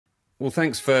Well,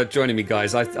 thanks for joining me,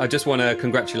 guys. I just want to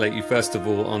congratulate you, first of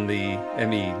all, on the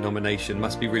Emmy nomination.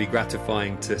 Must be really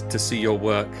gratifying to see your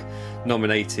work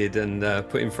nominated and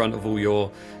put in front of all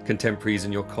your contemporaries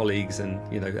and your colleagues, and,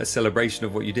 you know, a celebration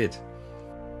of what you did.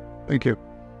 Thank you.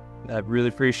 I really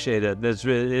appreciate it.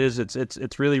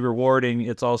 It's really rewarding.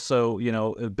 It's also, you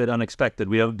know, a bit unexpected.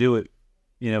 We don't do it,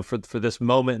 you know, for this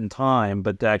moment in time,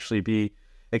 but to actually be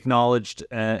acknowledged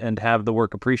and have the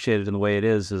work appreciated in the way it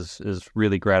is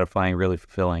really gratifying, really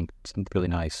fulfilling. It's really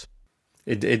nice.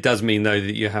 It does mean, though,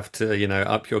 that you have to, you know,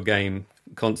 up your game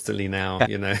constantly now,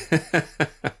 you know. Well,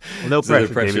 no pressure,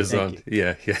 the pressure's David,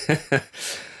 on.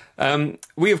 Yeah.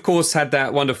 We, of course, had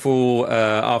that wonderful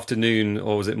afternoon,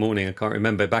 or was it morning? I can't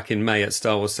remember, back in May at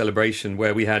Star Wars Celebration,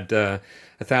 where we had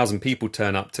 1,000 people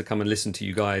turn up to come and listen to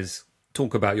you guys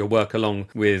talk about your work, along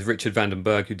with Richard Van Den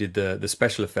Bergh, who did the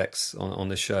special effects on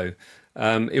the show.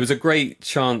 It was a great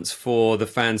chance for the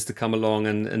fans to come along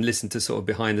and listen to sort of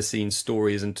behind the scenes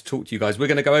stories and to talk to you guys. We're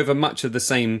going to go over much of the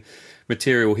same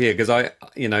material here, because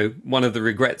one of the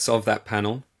regrets of that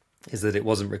panel is that it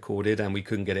wasn't recorded and we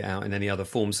couldn't get it out in any other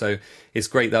form. So it's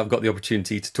great that I've got the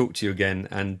opportunity to talk to you again,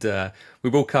 and we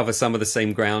will cover some of the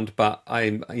same ground, but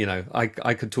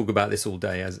I could talk about this all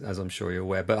day, as I'm sure you're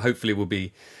aware, but hopefully we'll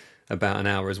be about an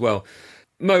hour as well.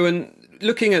 Mohen,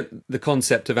 looking at the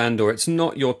concept of Andor, it's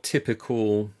not your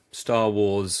typical Star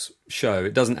Wars show.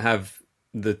 It doesn't have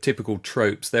the typical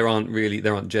tropes. There aren't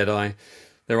Jedi.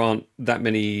 There aren't that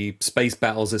many space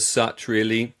battles as such,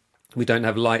 really. We don't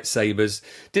have lightsabers.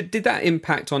 Did that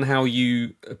impact on how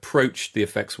you approached the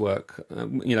effects work?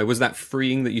 Was that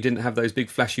freeing, that you didn't have those big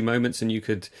flashy moments and you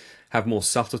could have more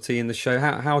subtlety in the show?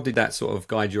 How did that sort of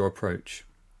guide your approach?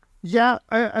 Yeah,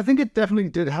 I think it definitely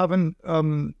did have an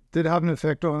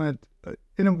effect on it.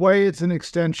 In a way, it's an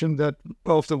extension that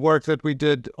of the work that we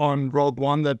did on Rogue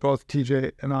One, that both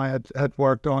TJ and I had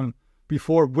worked on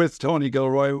before with Tony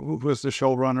Gilroy, who was the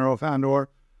showrunner of Andor.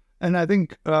 And I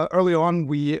think early on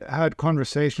we had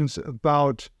conversations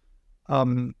about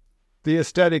the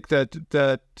aesthetic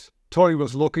that Tony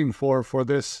was looking for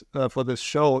this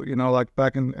show. You know, like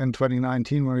back in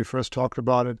 2019 when we first talked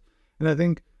about it. And I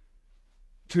think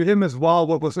to him as well,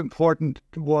 what was important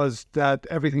was that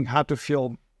everything had to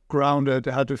feel grounded,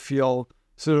 had to feel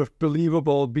sort of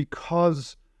believable,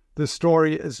 because the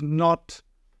story is not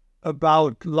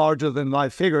about larger than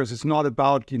life figures. It's not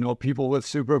about, you know, people with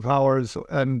superpowers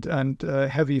and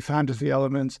heavy fantasy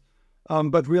elements,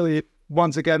 but really,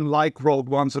 once again, like Rogue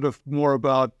One, sort of more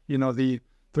about, you know, the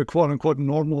quote unquote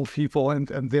normal people and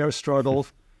their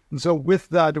struggles. And so with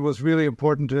that, it was really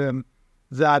important to him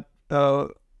that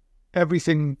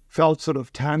everything felt sort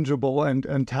of tangible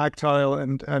and tactile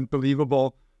and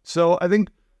believable. So I think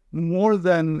more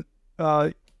than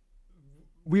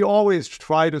we always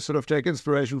try to sort of take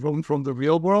inspiration from the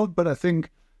real world, but I think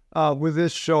with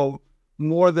this show,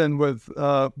 more than with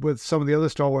some of the other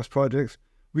Star Wars projects,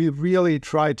 we really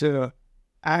try to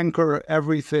anchor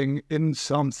everything in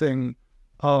something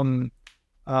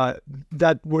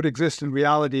that would exist in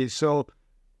reality. So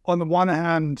on the one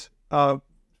hand,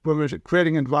 when we're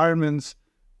creating environments,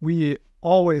 we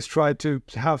always try to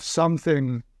have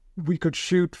something we could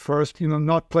shoot first, you know,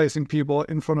 not placing people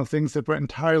in front of things that were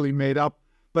entirely made up,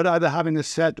 but either having a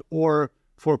set, or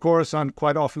for Coruscant,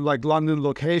 quite often like London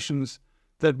locations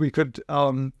that we could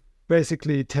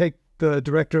basically take the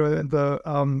director and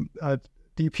the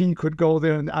DP could go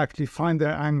there and actually find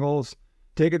their angles,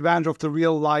 take advantage of the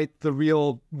real light, the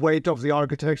real weight of the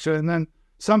architecture. And then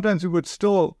sometimes we would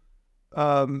still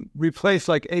replace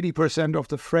like 80% of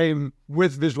the frame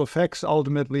with visual effects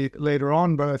ultimately later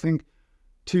on. But I think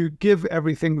to give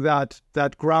everything that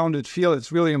grounded feel,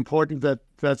 it's really important that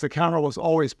the camera was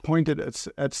always pointed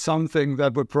at something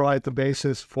that would provide the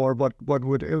basis for what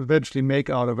would eventually make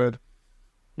out of it.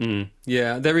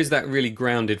 Yeah, there is that really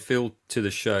grounded feel to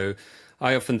the show.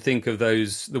 I often think of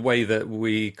the way that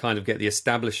we kind of get the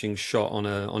establishing shot on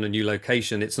a new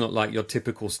location. It's not like your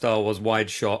typical Star Wars wide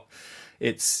shot.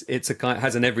 It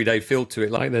has an everyday feel to it.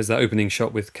 Like there's that opening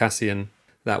shot with Cassian,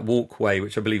 that walkway,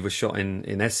 which I believe was shot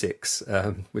in Essex,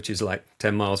 which is like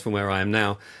 10 miles from where I am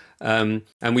now. And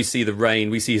we see the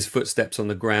rain, we see his footsteps on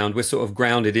the ground. We're sort of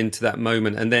grounded into that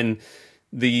moment. And then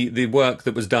the work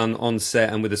that was done on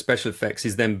set and with the special effects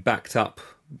is then backed up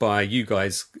by you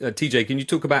guys. TJ, can you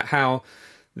talk about how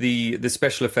the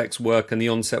special effects work and the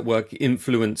on-set work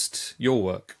influenced your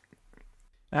work?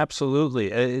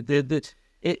 Absolutely.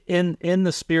 In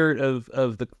the spirit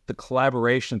of the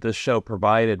collaboration this show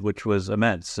provided, which was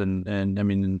immense, and I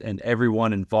mean, and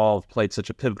everyone involved played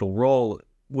such a pivotal role,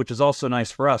 which is also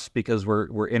nice for us because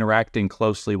we're interacting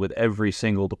closely with every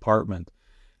single department.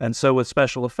 And so with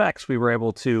special effects, we were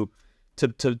able to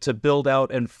to build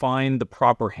out and find the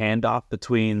proper handoff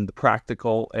between the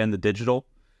practical and the digital,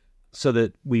 so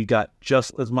that we got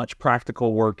just as much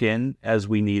practical work in as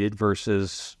we needed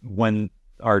versus when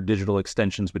our digital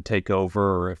extensions would take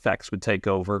over or effects would take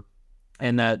over.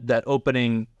 And that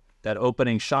opening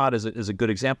shot is a good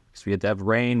example, because we had to have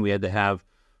rain, we had to have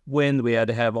wind, we had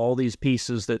to have all these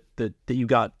pieces that you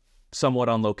got somewhat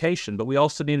on location, but we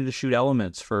also needed to shoot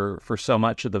elements for so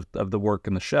much of the work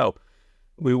in the show.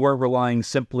 We weren't relying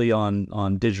simply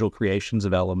on digital creations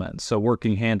of elements. So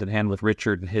working hand in hand with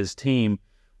Richard and his team,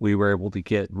 we were able to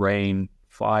get rain,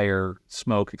 fire,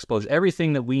 smoke, explosion,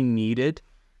 everything that we needed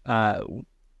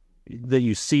that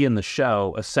you see in the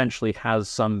show essentially has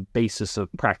some basis of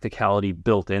practicality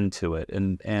built into it.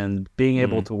 And being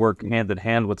able to work hand in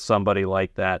hand with somebody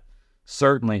like that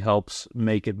certainly helps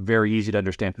make it very easy to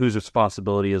understand whose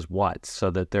responsibility is what,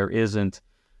 so that there isn't,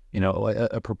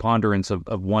 a preponderance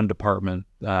of one department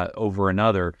over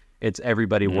another. It's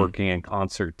everybody working in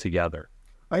concert together.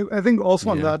 I think also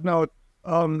on that note,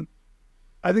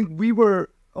 I think we were,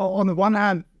 on the one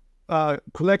hand,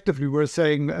 collectively we're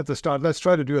saying at the start, let's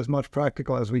try to do as much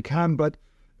practical as we can. But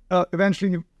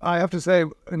eventually, I have to say,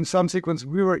 in some sequence,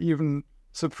 we were even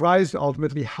surprised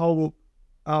ultimately how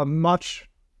much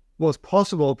was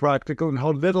possible practical and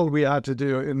how little we had to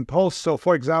do in post. So,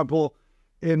 for example,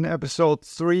 in episode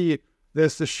 3,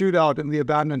 there's the shootout in the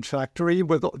abandoned factory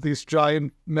with these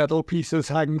giant metal pieces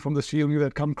hanging from the ceiling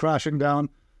that come crashing down.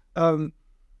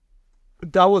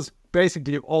 That was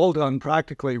basically all done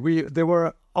practically. There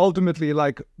were ultimately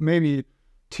like maybe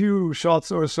 2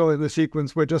 shots or so in the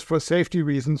sequence where, just for safety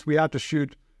reasons, we had to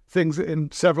shoot things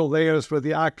in several layers where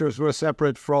the actors were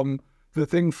separate from the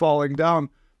thing falling down.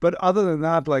 But other than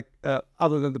that,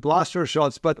 other than the blaster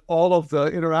shots, but all of the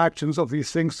interactions of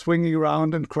these things swinging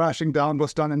around and crashing down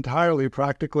was done entirely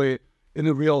practically in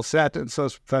a real set. And so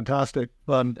it's fantastic.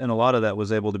 And a lot of that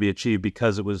was able to be achieved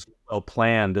because it was well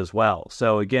planned as well.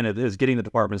 So again, it is getting the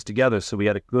departments together. So we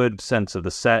had a good sense of the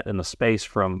set and the space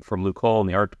from Luke Cole and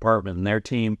the art department and their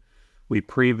team. We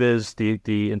previs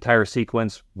the entire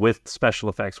sequence with special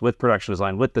effects, with production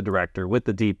design, with the director, with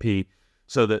the DP,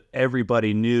 so that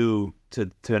everybody knew to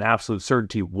an absolute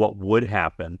certainty what would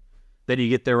happen. Then you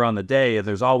get there on the day, and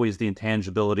there's always the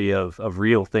intangibility of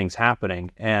real things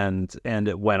happening, and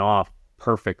it went off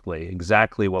perfectly,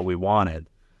 exactly what we wanted.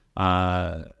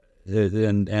 And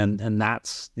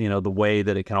that's, the way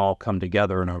that it can all come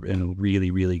together in a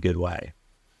really, really good way.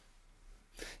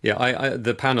 Yeah,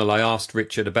 the panel, I asked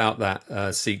Richard about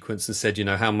that sequence and said,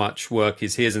 how much work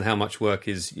is his and how much work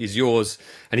is yours?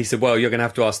 And he said, well, you're going to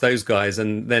have to ask those guys.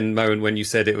 And then, Mohen, when you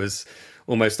said it was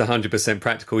almost 100%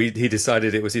 practical, he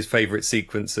decided it was his favourite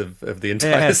sequence of the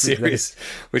entire series,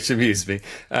 which amused me.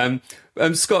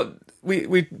 Scott,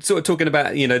 we sort of talking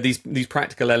about, these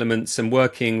practical elements and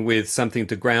working with something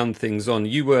to ground things on.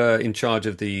 You were in charge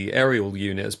of the aerial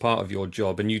unit as part of your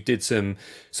job, and you did some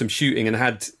shooting and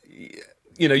had...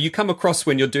 you come across,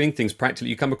 when you're doing things practically,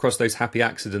 you come across those happy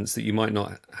accidents that you might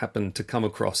not happen to come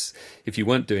across if you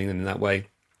weren't doing them in that way.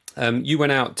 You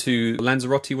went out to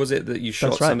Lanzarote, was it, that you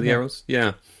shot some of the aerials?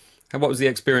 Yeah. And what was the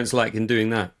experience like in doing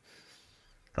that?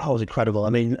 Oh, it was incredible. I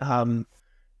mean,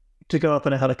 to go up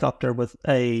in a helicopter with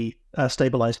a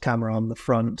stabilized camera on the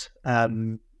front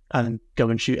and go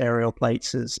and shoot aerial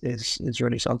plates is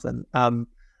really something.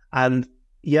 And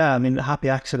yeah, I mean, happy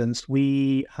accidents.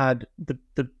 We had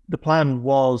the plan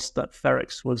was that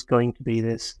Ferrex was going to be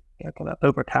this kind of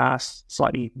overcast,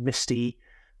 slightly misty,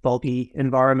 foggy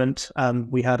environment.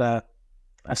 We had a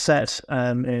set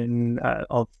of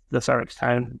the Ferrex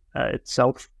town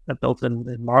itself, built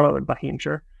in Marlow in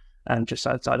Buckinghamshire, and just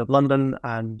outside of London,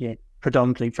 and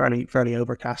predominantly fairly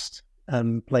overcast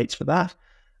plates for that.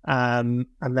 And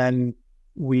then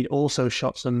we also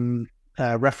shot some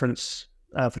reference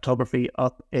photography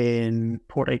up in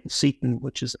Port Ayton Seaton,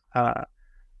 which is a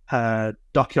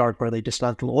dockyard where they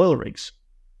dismantle oil rigs.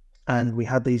 And we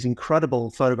had these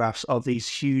incredible photographs of these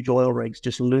huge oil rigs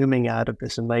just looming out of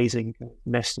this amazing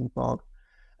mist and fog.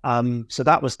 So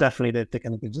that was definitely the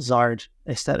kind of the desired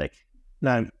aesthetic.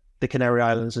 Now, the Canary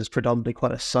Islands is predominantly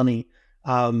quite a sunny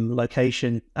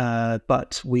location,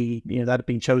 but that had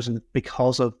been chosen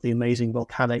because of the amazing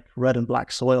volcanic red and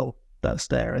black soil that's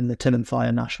there in the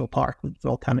Timanfaya National Park, the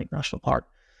volcanic national park,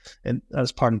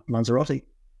 as part of Lanzarote.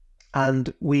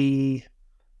 And we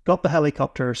got the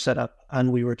helicopter set up,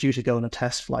 and we were due to go on a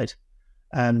test flight,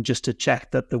 just to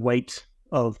check that the weight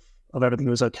of everything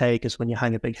was okay, because when you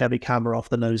hang a big heavy camera off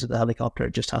the nose of the helicopter,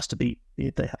 it just has to be,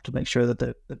 they have to make sure that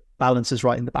the balance is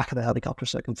right in the back of the helicopter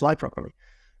so it can fly properly.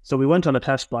 So we went on a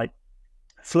test flight,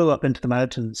 flew up into the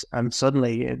mountains, and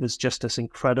suddenly it was just this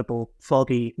incredible,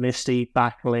 foggy, misty,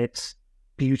 backlit,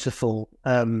 beautiful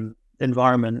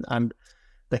environment. And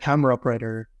the camera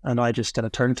operator and I just kind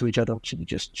of turned to each other, should we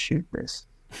just shoot this?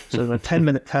 So the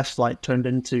 10-minute test flight turned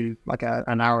into like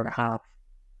an hour and a half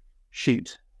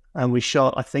shoot. And we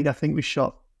shot, I think we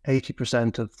shot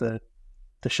 80% of the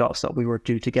shots that we were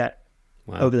due to get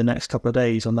over the next couple of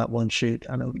days on that one shoot.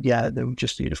 And yeah, they were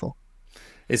just beautiful.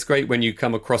 It's great when you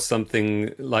come across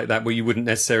something like that where you wouldn't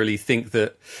necessarily think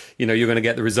that, you know, you're going to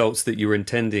get the results that you were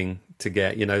intending to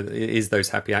get. You know, it is those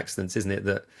happy accidents, isn't it,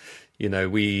 that, you know,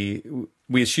 we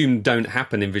assume don't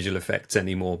happen in visual effects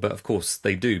anymore, but of course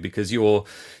they do, because you're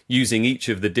using each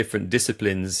of the different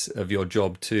disciplines of your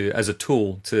job as a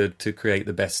tool to create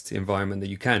the best environment that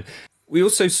you can. We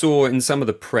also saw in some of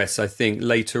the press, I think,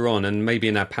 later on, and maybe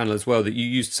in our panel as well, that you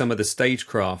used some of the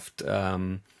stagecraft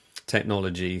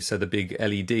technology, so the big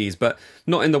LEDs, but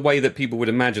not in the way that people would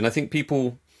imagine. I think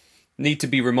people need to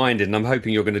be reminded, and I'm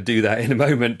hoping you're going to do that in a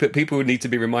moment, but people would need to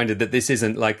be reminded that this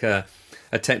isn't like a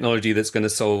technology that's going to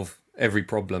solve every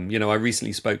problem. You know, I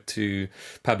recently spoke to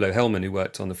Pablo Hellman, who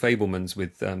worked on The Fabelmans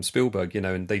with Spielberg, you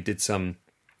know, and they did some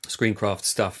screencraft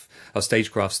stuff or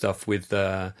stagecraft stuff with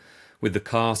the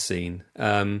car scene.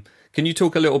 Can you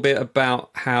talk a little bit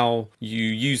about how you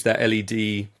use that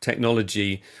LED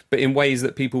technology, but in ways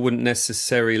that people wouldn't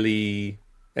necessarily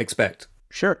expect?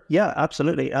 Sure. Yeah,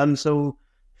 absolutely. So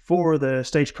for the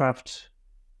stagecraft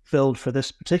build for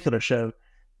this particular show,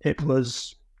 it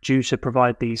was due to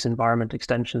provide these environment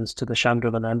extensions to the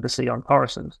Chandrilan Embassy on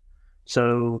Coruscant.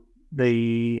 So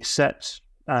the set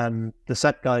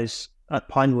guys at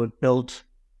Pinewood built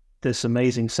this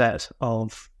amazing set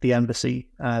of the embassy,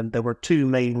 and there were two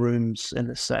main rooms in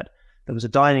this set. There was a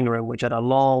dining room which had a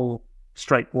long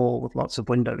straight wall with lots of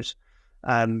windows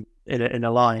in a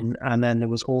line, and then there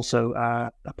was also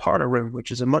a parlor room,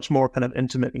 which is a much more kind of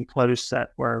intimate and closed set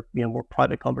where, you know, more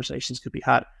private conversations could be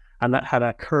had, and that had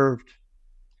a curved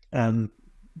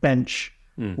bench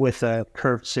with a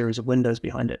curved series of windows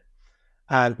behind it.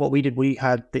 And what we did, we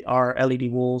had our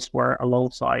LED walls were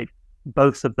alongside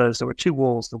both of those. There were two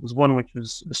walls. There was one which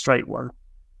was a straight one,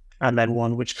 and then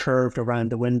one which curved around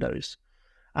the windows.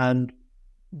 And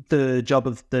the job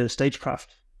of the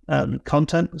stagecraft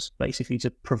content was basically to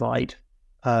provide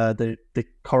the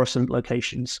Coruscant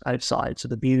locations outside, so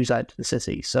the views out to the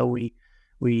city. So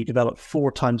we developed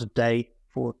 4 times a day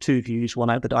for 2 views,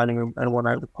 one out the dining room and one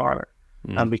out the parlor.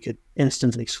 And we could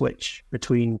instantly switch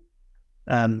between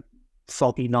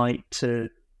foggy night to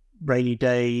rainy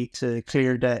day to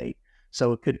clear day.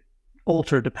 So it could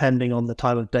alter depending on the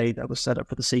time of day that was set up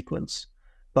for the sequence.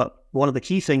 But one of the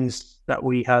key things that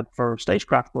we had for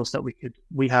stagecraft was that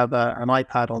we have an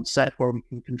iPad on set where we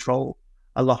can control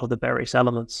a lot of the various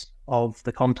elements of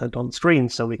the content on the screen.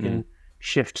 So we can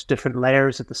shift different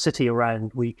layers of the city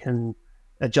around. We can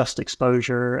adjust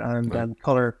exposure and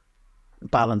color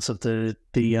balance of the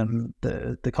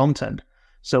content.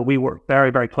 So we work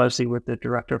very, very closely with the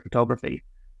director of photography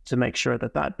to make sure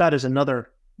that is another,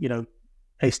 you know,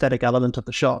 aesthetic element of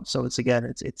the shot. So it's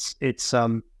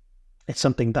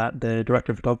something that the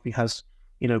director of photography has,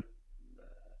 you know,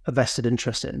 a vested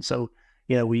interest in. So,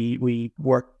 you know, we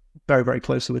work very, very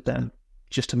closely with them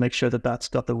just to make sure that that's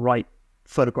got the right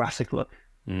photographic look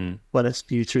when it's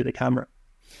viewed through the camera.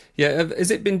 Yeah,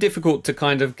 has it been difficult to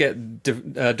kind of get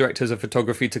directors of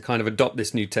photography to kind of adopt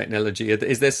this new technology?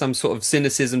 Is there some sort of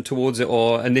cynicism towards it,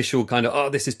 or initial kind of, oh,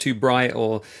 this is too bright,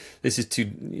 or this is too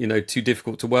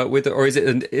difficult to work with, or is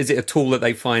it a tool that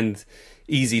they find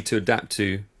easy to adapt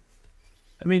to?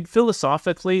 I mean,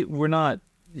 philosophically, we're not,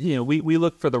 you know, we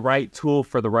look for the right tool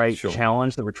for the right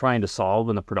challenge that we're trying to solve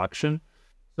in the production.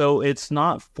 So it's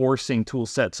not forcing tool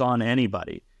sets on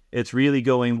anybody. It's really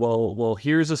going, well,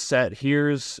 here's a set,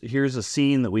 here's a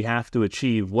scene that we have to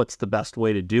achieve. What's the best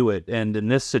way to do it? And in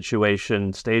this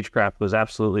situation, stagecraft was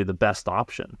absolutely the best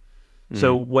option.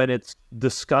 So when it's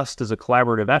discussed as a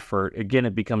collaborative effort, again,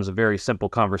 it becomes a very simple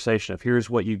conversation of here's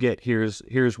what you get, here's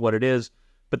what it is.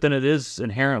 But then it is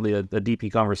inherently a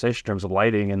DP conversation in terms of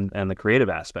lighting and the creative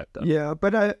aspect of it. Yeah,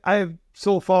 but I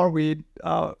so far we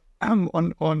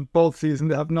on both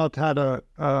seasons have not had a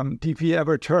DP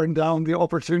ever turn down the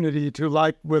opportunity to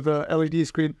light with a LED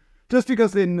screen, just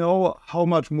because they know how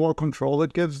much more control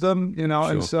it gives them, you know.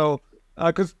 And so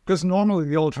because normally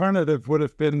the alternative would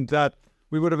have been that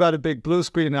we would have had a big blue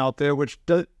screen out there which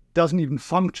doesn't even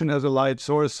function as a light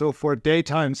source. So for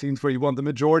daytime scenes where you want the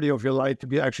majority of your light to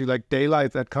be actually like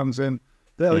daylight that comes in,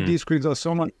 the LED screens are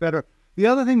so much better. The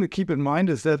other thing to keep in mind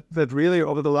is that really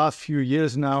over the last few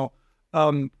years now,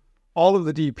 all of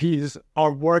the DPs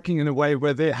are working in a way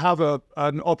where they have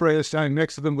an operator standing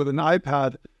next to them with an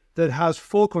iPad that has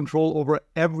full control over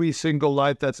every single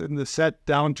light that's in the set,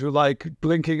 down to like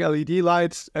blinking LED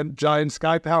lights and giant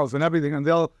sky panels and everything. And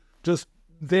they'll just,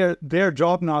 their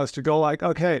job now is to go like,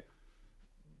 okay,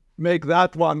 make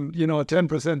that one,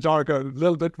 10% darker, a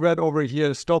little bit red over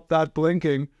here, stop that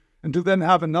blinking. And to then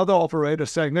have another operator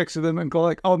standing next to them and go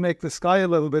like, I'll make the sky a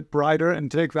little bit brighter and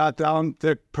take that down.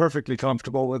 They're perfectly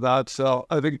comfortable with that. So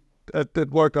I think it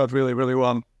worked out really, really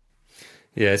well.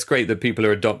 Yeah, it's great that people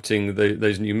are adopting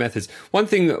those new methods. One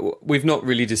thing we've not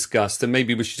really discussed, and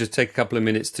maybe we should just take a couple of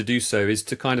minutes to do so, is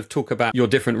to kind of talk about your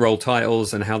different role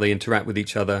titles and how they interact with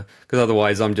each other, because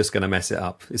otherwise I'm just going to mess it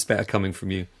up. It's better coming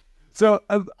from you. So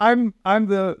I'm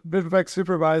the VFX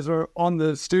supervisor on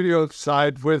the studio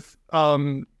side, with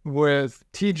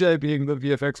TJ being the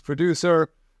VFX producer,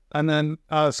 and then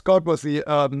Scott was the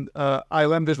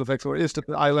ILM visual effects, or is the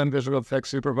ILM visual effects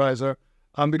supervisor.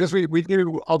 Because we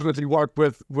do ultimately work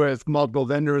with multiple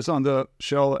vendors on the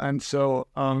show, and so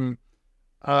I'm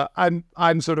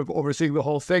sort of overseeing the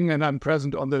whole thing, and I'm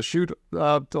present on the shoot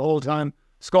the whole time.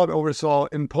 Scott oversaw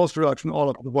in post-production all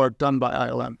of the work done by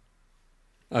ILM.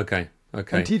 Okay. And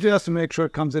TJ has to make sure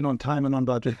it comes in on time and on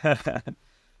budget.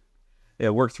 Yeah,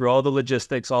 work through all the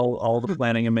logistics, all the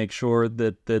planning, and make sure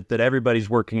that everybody's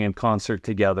working in concert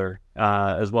together,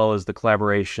 as well as the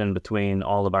collaboration between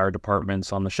all of our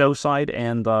departments on the show side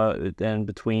and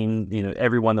between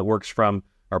everyone that works from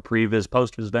our previs,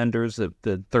 post-vis vendors,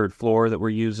 the third floor that we're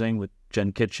using with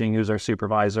Jen Kitching, who's our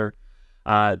supervisor,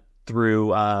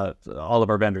 through all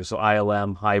of our vendors, so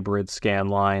ILM, Hybrid,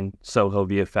 Scanline, Soho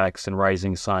VFX, and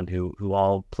Rising Sun, who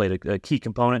all played a key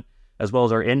component, as well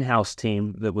as our in-house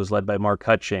team that was led by Mark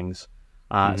Hutchings.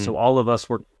 So all of us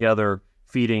work together,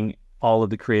 feeding all of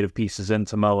the creative pieces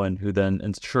into Mohen, who then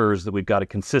ensures that we've got a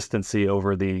consistency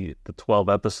over the 12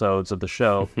 episodes of the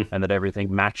show and that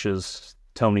everything matches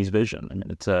Tony's vision. I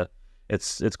mean,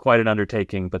 it's quite an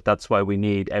undertaking, but that's why we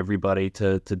need everybody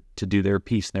to do their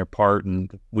piece and their part.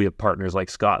 And we have partners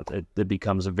like Scott. It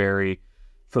becomes a very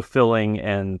fulfilling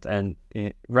and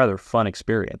rather fun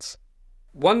experience.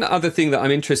 One other thing that I'm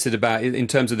interested about in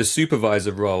terms of the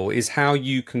supervisor role is how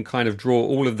you can kind of draw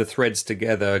all of the threads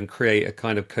together and create a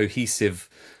kind of cohesive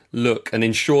look and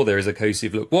ensure there is a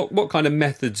cohesive look. What kind of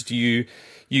methods do you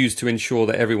use to ensure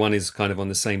that everyone is kind of on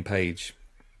the same page?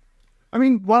 I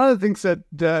mean, one of the things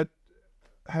that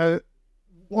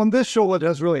on this show, what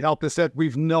has really helped is that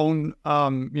we've known,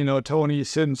 Tony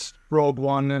since Rogue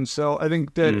One. And so I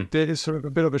think that there is sort of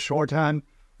a bit of a shorthand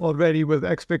already with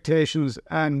expectations,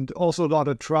 and also a lot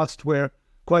of trust, where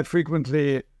quite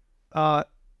frequently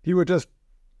he would just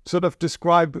sort of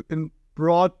describe in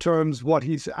broad terms what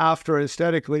he's after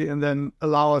aesthetically, and then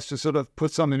allow us to sort of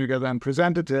put something together and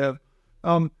present it to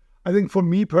him. I think for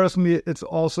me personally, it's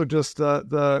also just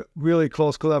the really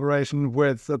close collaboration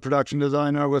with the production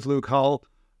designer, with Luke Hull,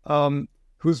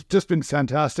 who's just been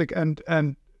fantastic.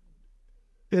 And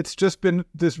it's just been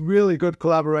this really good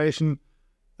collaboration,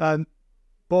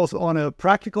 both on a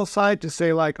practical side to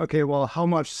say like, okay, well, how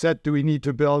much set do we need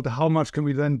to build? How much can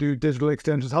we then do digital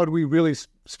extensions? How do we really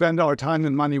spend our time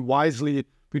and money wisely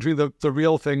between the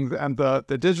real things and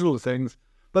the digital things?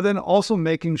 But then also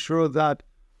making sure that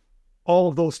all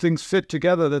of those things fit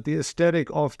together, that the aesthetic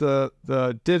of the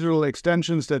digital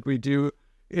extensions that we do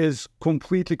is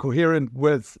completely coherent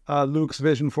with Luke's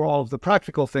vision for all of the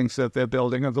practical things that they're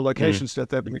building and the locations that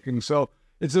they're making. So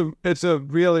it's a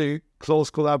really close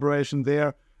collaboration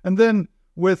there. And then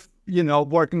with,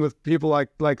 working with people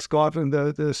like Scott and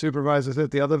the supervisors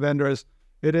at the other vendors,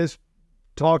 it is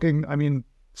talking, I mean,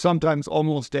 sometimes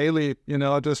almost daily,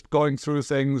 just going through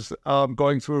things,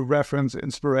 going through reference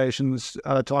inspirations,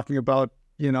 talking about,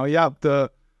 the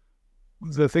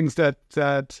things that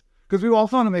because we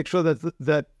also want to make sure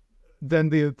that then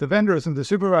the vendors and the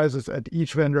supervisors at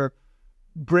each vendor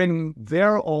bring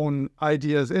their own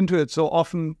ideas into it. So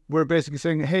often we're basically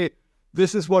saying, hey,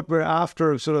 this is what we're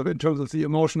after, sort of in terms of the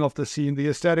emotion of the scene, the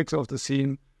aesthetics of the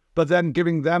scene, but then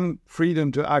giving them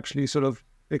freedom to actually sort of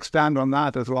expand on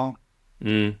that as well.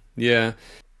 Yeah.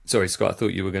 Sorry, Scott, I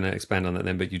thought you were going to expand on that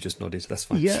then, but you just nodded. That's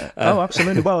fine. Yeah.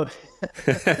 Absolutely. Well,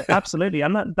 absolutely.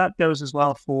 And that goes as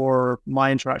well for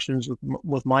my interactions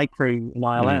with my crew in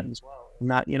ILM as well.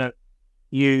 And that,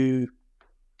 you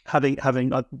having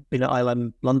I've been at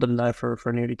ILM London now for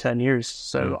nearly 10 years.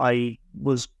 So I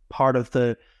was part of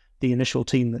the initial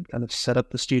team that kind of set up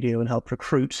the studio and helped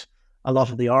recruit a lot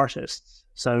of the artists.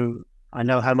 So I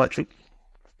know how much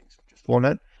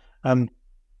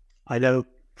I know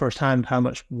firsthand how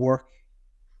much work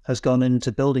has gone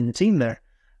into building the team there,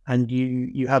 and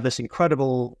you have this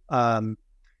incredible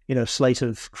slate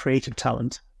of creative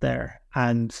talent there.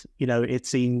 And, it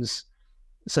seems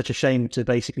such a shame to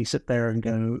basically sit there and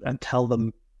go and tell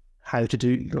them what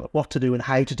to do and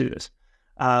how to do it.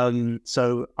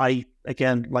 So I,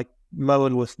 again, like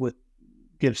Mohen with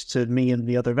gives to me and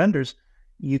the other vendors,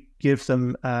 you give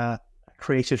them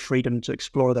creative freedom to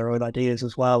explore their own ideas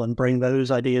as well and bring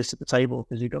those ideas to the table,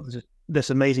 because you've got this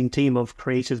amazing team of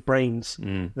creative brains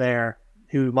there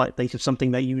who might think of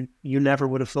something that you never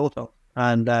would have thought of.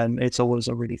 And it's always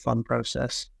a really fun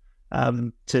process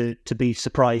to be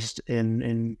surprised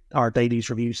in our dailies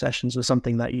review sessions with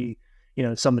something that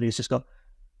somebody's just got,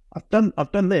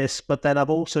 I've done this, but then I've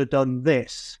also done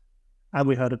this. And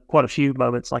we had quite a few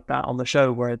moments like that on the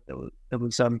show where there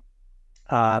was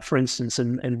for instance,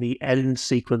 in the end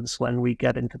sequence when we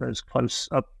get into those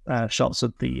close-up shots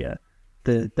of the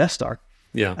Death Star,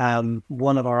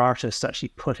 one of our artists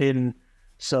actually put in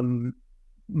some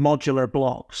modular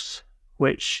blocks,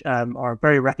 which are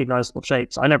very recognizable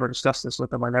shapes. I never discussed this with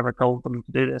them. I never told them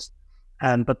to do this.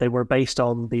 But they were based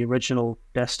on the original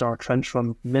Death Star trench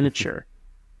run miniature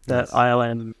that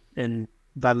ILM in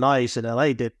Van Nuys in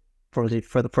LA did for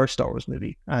the first Star Wars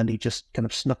movie, and he just kind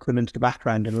of snuck them into the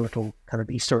background in a little kind of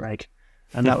Easter egg,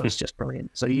 and that was just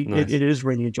brilliant. So it is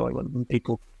really enjoyable when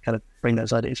people kind of bring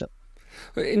those ideas up.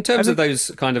 In terms of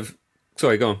those kind of,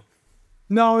 sorry, go on.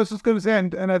 No, I was just going to say,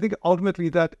 and I think ultimately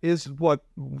that is what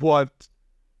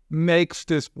makes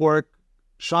this work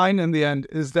shine in the end,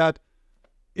 is that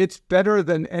it's better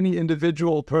than any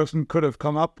individual person could have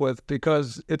come up with,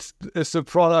 because it's a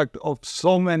product of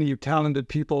so many talented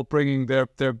people bringing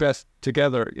their best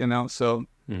together, so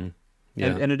yeah.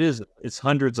 And it's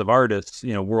hundreds of artists,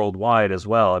 worldwide as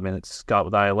well. I mean, it's Scott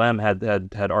with ILM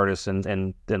had artists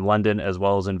in London as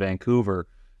well as in Vancouver,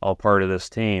 all part of this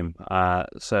team.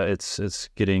 So it's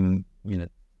getting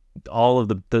all of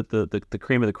the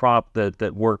cream of the crop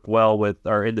that work well with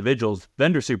our individuals,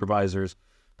 vendor supervisors,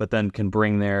 but then can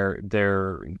bring their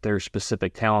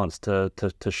specific talents to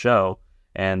show,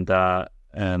 and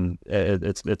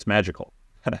it's magical.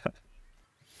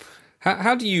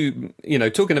 How do you,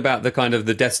 talking about the kind of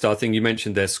the Death Star thing you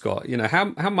mentioned there, Scott,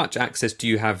 how much access do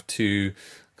you have to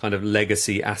kind of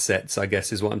legacy assets, I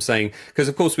guess is what I'm saying? Because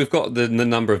of course we've got the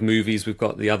number of movies, we've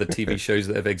got the other TV shows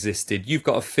that have existed. You've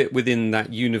got to fit within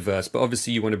that universe, but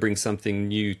obviously you want to bring something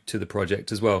new to the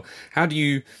project as well. How do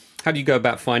you go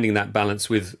about finding that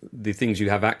balance with the things you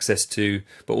have access to,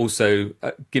 but also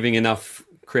giving enough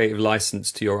creative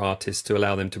license to your artists to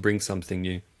allow them to bring something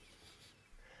new?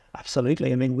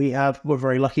 Absolutely. I mean, we're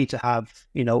very lucky to have,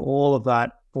 all of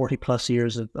that 40 plus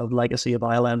years of legacy of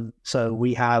ILM. So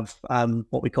we have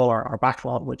what we call our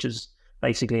backlot, which is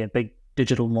basically a big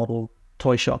digital model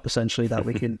toy shop, essentially, that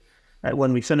we can,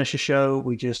 when we finish a show,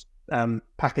 we just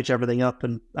package everything up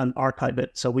and archive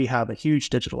it. So we have a huge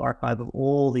digital archive of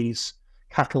all these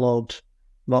catalogued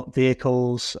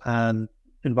vehicles and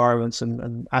environments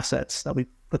and assets that we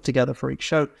put together for each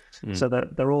show. So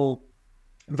that they're all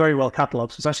very well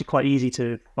catalogued. So it's actually quite easy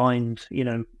to find,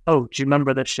 oh, do you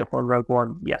remember this ship on Rogue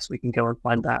One? Yes, we can go and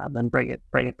find that and then bring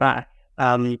it back.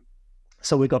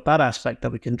 So we've got that aspect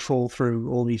that we can troll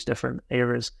through all these different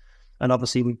eras. And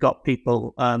obviously we've got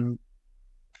people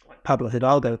like Pablo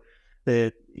Hidalgo,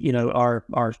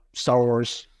 our Star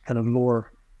Wars kind of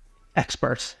lore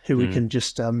expert, who we can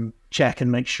just check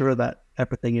and make sure that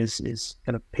everything is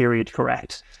kind of period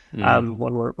correct when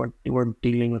we're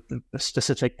dealing with the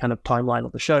specific kind of timeline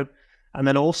of the show. And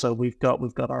then also we've got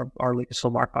our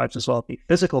Lucasfilm archives as well, the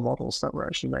physical models that were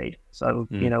actually made. So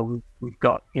we've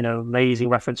got amazing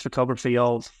reference photography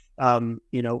of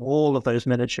all of those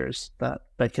miniatures that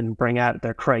they can bring out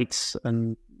their crates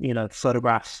and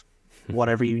photograph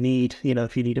whatever you need,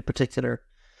 if you need a particular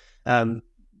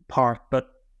part. But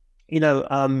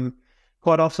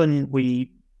quite often we're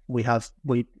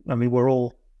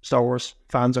all Star Wars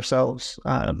fans ourselves.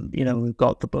 We've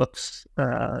got the books,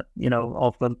 of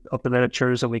the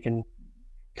miniatures, and we can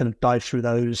kind of dive through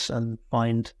those and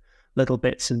find little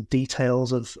bits and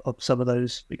details of some of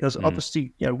those. Because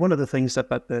obviously, one of the things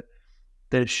about the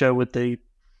show with the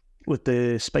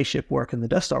spaceship work and the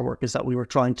Death Star work is that we were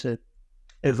trying to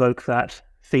evoke that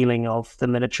feeling of the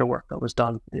miniature work that was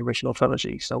done in the original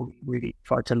trilogy. So we really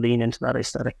tried to lean into that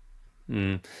aesthetic.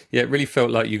 Yeah, it really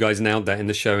felt like you guys nailed that in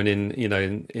the show, and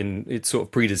in its sort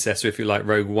of predecessor, if you like,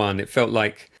 Rogue One. It felt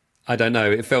like, I don't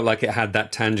know, it felt like it had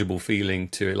that tangible feeling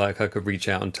to it, like I could reach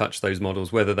out and touch those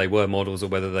models, whether they were models or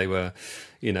whether they were,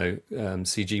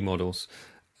 CG models.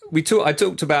 I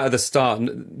talked about at the start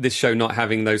this show not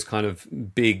having those kind of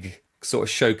big sort of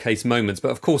showcase moments, but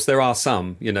of course there are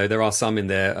some. There are some in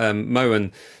there.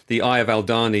 Mohen, the Eye of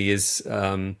Aldani is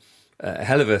a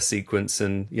hell of a sequence.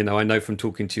 And, you know, I know from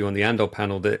talking to you on the Andor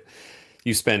panel that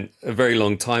you spent a very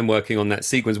long time working on that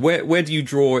sequence. Where do you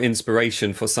draw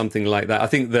inspiration for something like that? I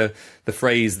think the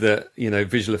phrase that, you know,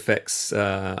 visual effects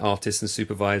artists and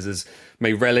supervisors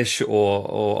may relish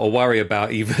or worry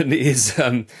about even is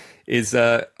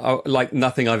like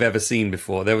nothing I've ever seen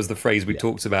before. There was the phrase we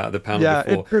talked about at the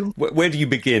panel before. Where do you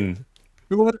begin?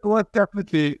 It was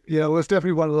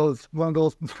definitely one of those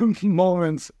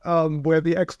moments where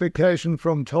the expectation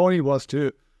from Tony was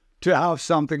to have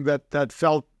something that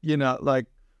felt, you know, like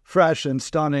fresh and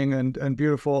stunning and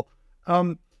beautiful.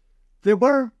 There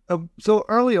were so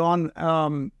early on,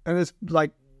 and it's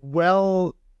like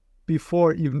well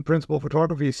before even principal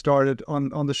photography started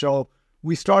on the show.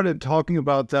 We started talking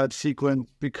about that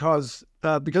sequence because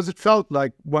it felt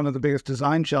like one of the biggest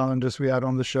design challenges we had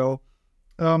on the show.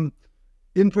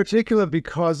 In particular,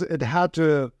 because it had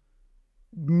to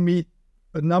meet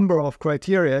a number of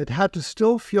criteria. It had to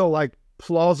still feel like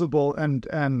plausible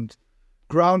and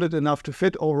grounded enough to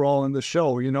fit overall in the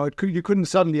show. You know, you couldn't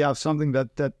suddenly have something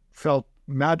that felt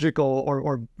magical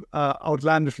or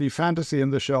outlandishly fantasy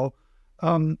in the show.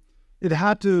 It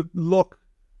had to look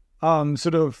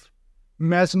sort of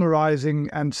mesmerizing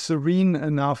and serene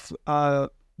enough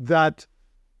that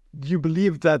you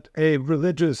believe that a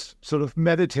religious sort of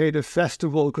meditative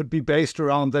festival could be based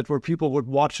around that, where people would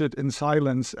watch it in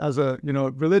silence as a, you know,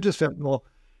 religious festival.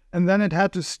 And then it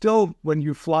had to still, when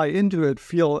you fly into it,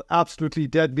 feel absolutely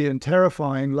deadly and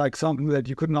terrifying, like something that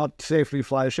you could not safely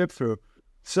fly a ship through.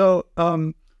 So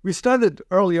we started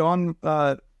early on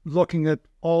looking at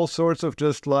all sorts of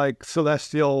just like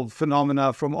celestial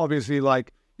phenomena, from obviously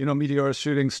like, you know, meteors,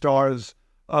 shooting stars,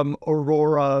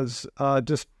 auroras,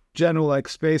 just general like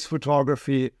space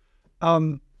photography,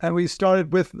 and we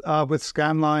started with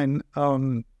Scanline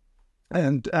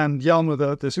and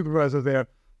Yelma, the supervisor there,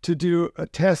 to do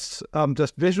tests,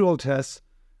 just visual tests,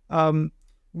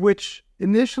 which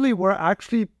initially were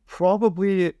actually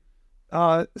probably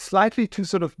slightly too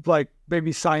sort of like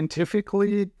maybe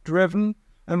scientifically driven.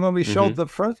 And when we showed the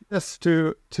first test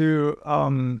to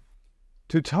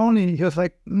Tony, he was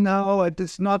like, "No,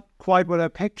 it's not quite what I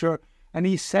picture." And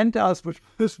he sent us, which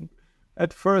was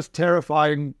at first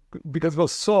terrifying because it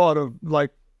was sort of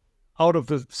like out of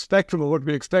the spectrum of what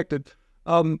we expected,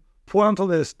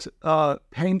 pointillist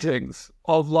paintings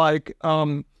of like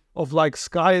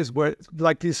skies, where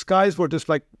like these skies were just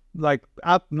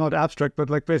not abstract, but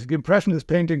like basically impressionist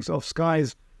paintings of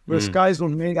skies, where skies were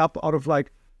made up out of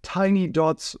like tiny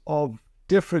dots of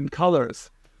different colors.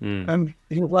 And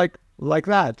he was like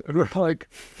that. And we're like,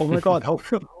 oh my God, how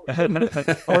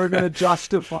are we going to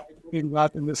justify doing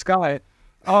that in the sky?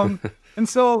 And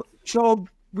so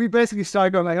we basically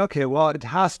started going like, okay, well, it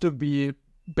has to be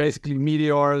basically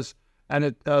meteors and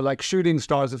it like shooting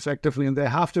stars effectively, and they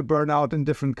have to burn out in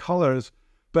different colors.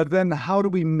 But then how do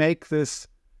we make this,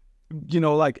 you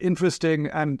know, like interesting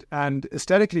and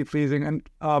aesthetically pleasing? And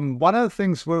one of the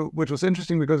things which was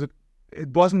interesting, because it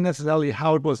wasn't necessarily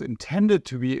how it was intended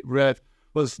to be read,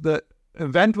 was the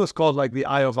event was called like the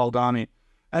Eye of Aldani,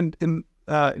 and in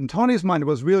Tony's mind it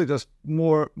was really just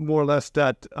more or less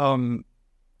that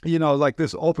you know, like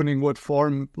this opening would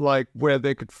form like where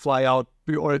they could fly out,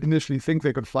 or initially think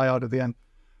they could fly out at the end.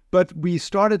 But we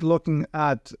started looking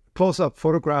at close-up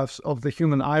photographs of the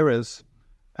human iris,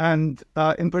 and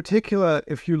in particular,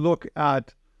 if you look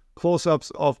at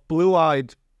close-ups of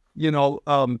blue-eyed, you know,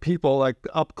 people like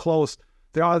up close,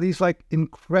 there are these like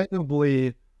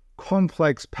incredibly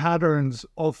complex patterns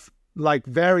of like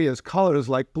various colors.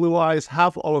 Like blue eyes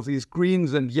have all of these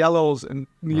greens and yellows and,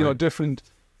 you know, different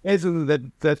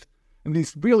that and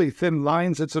these really thin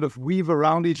lines that sort of weave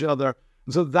around each other.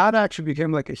 And so that actually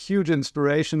became like a huge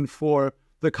inspiration for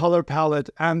the color palette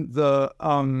and the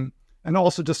and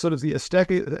also just sort of the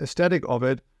aesthetic of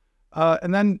it.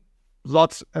 And then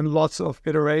lots and lots of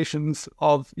iterations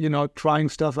of, you know, trying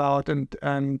stuff out and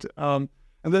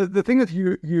the thing that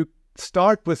you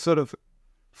start with sort of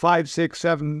 5, 6,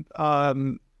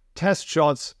 7 test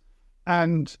shots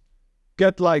and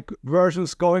get like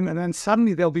versions going, and then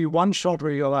suddenly there'll be one shot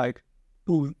where you're like,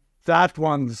 ooh, that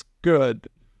one's good.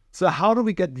 So how do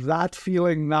we get that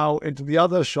feeling now into the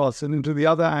other shots and into the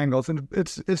other angles? And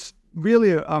it's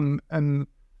really an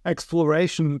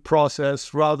exploration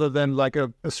process rather than like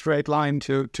a straight line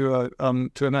to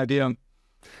an idea.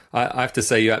 I have to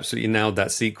say you absolutely nailed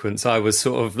that sequence. I was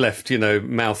sort of left, you know,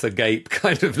 mouth agape,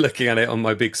 kind of looking at it on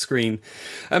my big screen.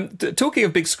 Talking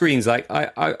of big screens, like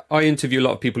I interview a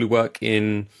lot of people who work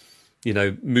in, you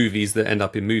know, movies that end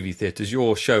up in movie theatres.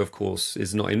 Your show, of course,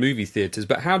 is not in movie theatres,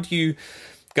 but how do you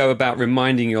go about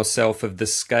reminding yourself of the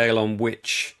scale on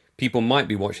which people might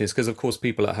be watching this? Because, of course,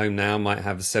 people at home now might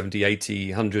have a 70,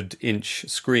 80, 100-inch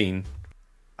screen.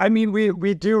 I mean,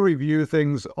 we do review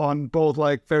things on both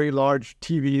like very large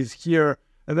TVs here,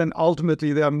 and then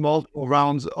ultimately there are multiple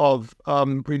rounds of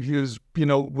reviews, you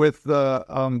know, with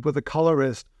the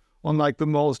colorist on like the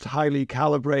most highly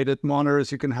calibrated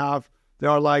monitors you can have. There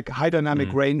are like high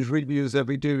dynamic range reviews that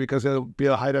we do because there'll be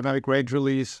a high dynamic range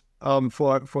release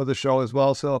for the show as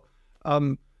well. So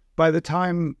by the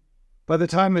time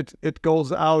it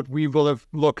goes out, we will have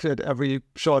looked at every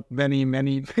shot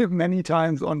many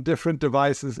times on different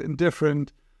devices in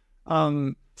different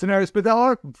scenarios. But there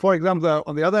are, for example,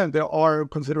 on the other hand, there are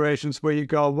considerations where you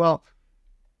go, well,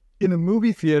 in a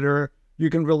movie theater, you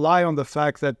can rely on the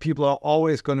fact that people are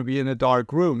always going to be in a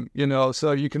dark room, you know,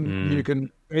 so you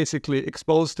can basically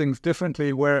expose things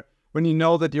differently, where when you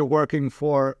know that you're working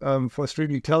for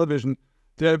streaming television,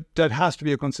 that has to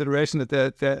be a consideration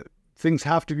that things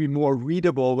have to be more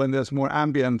readable when there's more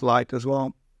ambient light as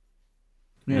well.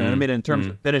 Yeah, I mean, in terms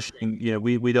of finishing, you know,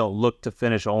 we don't look to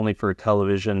finish only for a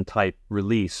television type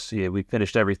release. Yeah, we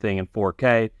finished everything in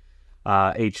 4K,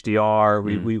 HDR.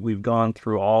 We've gone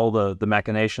through all the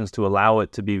machinations to allow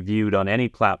it to be viewed on any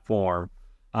platform.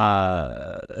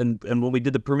 And when we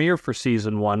did the premiere for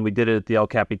season 1, we did it at the El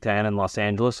Capitan in Los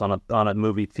Angeles on a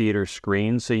movie theater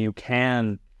screen. So you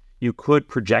could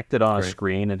project it on a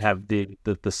screen and have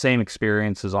the same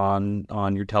experiences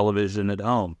on your television at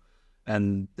home.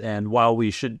 And while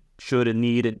we should and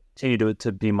need and continue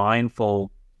to be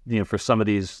mindful, you know, for some of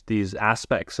these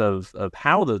aspects of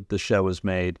how the show is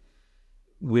made,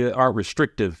 we aren't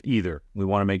restrictive either. We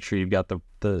want to make sure you've got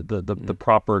the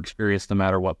proper experience no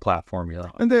matter what platform you're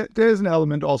on. And there's an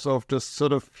element also of just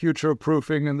sort of future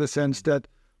proofing in the sense that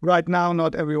right now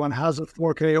not everyone has a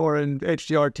 4K or an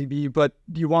HDR TV, but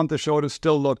you want the show to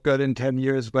still look good in 10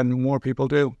 years when more people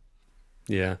do.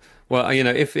 Yeah. Well, you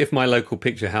know, if my local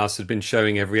picture house had been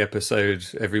showing every episode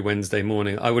every Wednesday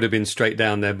morning, I would have been straight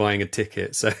down there buying a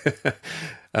ticket. So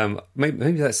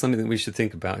maybe that's something that we should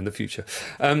think about in the future.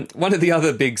 One of the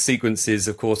other big sequences,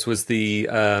 of course, was the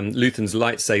Luthen's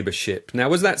lightsaber ship. Now,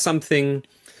 was that something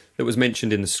that was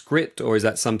mentioned in the script, or is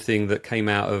that something that came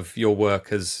out of your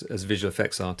work as visual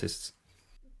effects artists?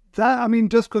 That, I mean,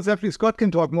 just conceptually, Scott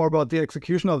can talk more about the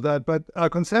execution of that, but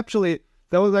conceptually,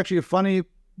 that was actually a funny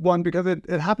one because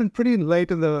it happened pretty late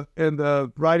in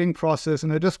the writing process,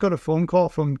 and I just got a phone call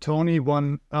from Tony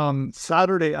one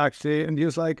Saturday actually, and he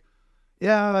was like,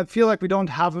 "Yeah, I feel like we don't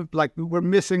have it. Like we're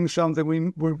missing something.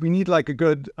 We need like a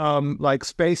good like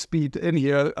space beat in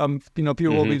here. You know,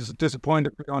 people will be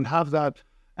disappointed if we don't have that."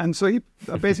 And so he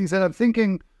basically said, "I'm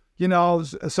thinking, you know,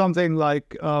 something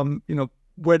like you know,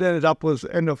 where it ended up was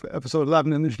end of episode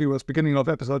 11. Initially was beginning of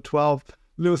episode 12.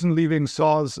 Luthen leaving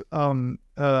Saw's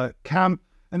camp."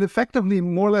 And effectively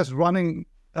more or less running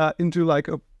into like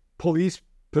a police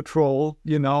patrol,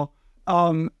 you know,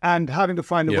 and having to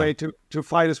find a way to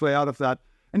fight his way out of that.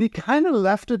 And he kind of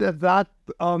left it at that,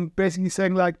 basically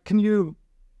saying like, can you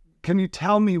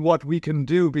tell me what we can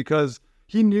do? Because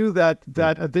he knew that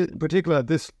at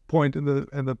this point in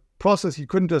the process, he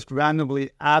couldn't just randomly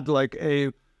add like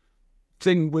a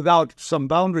thing without some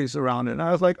boundaries around it. And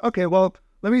I was like, okay, well,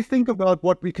 let me think about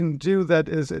what we can do that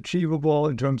is achievable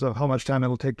in terms of how much time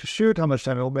it'll take to shoot, how much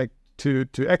time it'll make to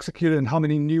execute it, and how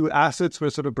many new assets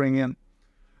we're sort of bringing in.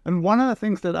 And one of the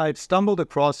things that I stumbled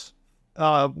across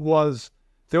was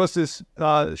there was this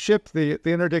ship, the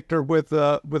interdictor, with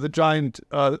a giant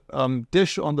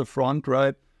dish on the front,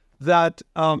 right, that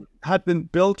had been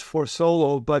built for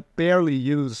Solo but barely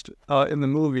used in the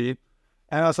movie.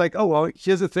 And I was like, oh, well,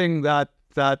 here's a thing that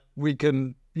we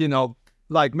can, you know,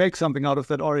 like make something out of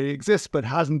that already exists but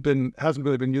hasn't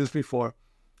really been used before.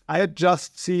 I had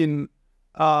just seen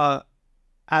Ad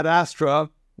Astra,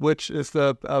 which is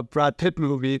the Brad Pitt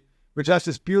movie, which has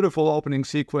this beautiful opening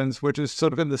sequence, which is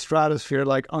sort of in the stratosphere,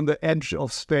 like on the edge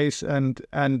of space and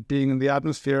being in the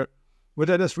atmosphere, which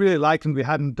I just really liked and we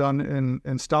hadn't done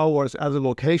in Star Wars as a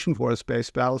location for a space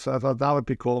battle. So I thought that would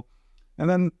be cool. And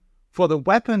then for the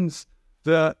weapons,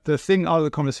 the thing out of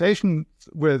the conversation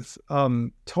with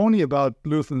Tony about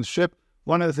Luthen's ship,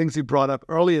 one of the things he brought up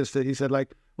earlier is that he said,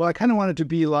 like, well, I kind of wanted to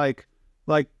be like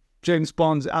James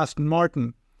Bond's Aston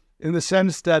Martin, in the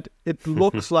sense that it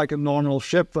looks like a normal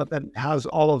ship, but then has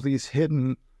all of these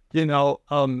hidden, you know,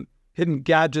 hidden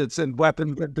gadgets and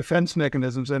weapon defense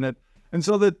mechanisms in it. And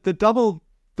so that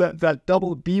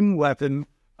double beam weapon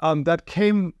that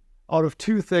came out of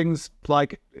two things,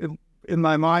 like in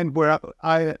my mind, where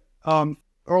I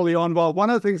early on, well,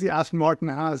 one of the things the Aston Martin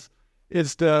has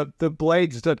is the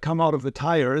blades that come out of the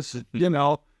tires, you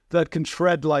know, that can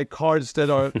shred like cars that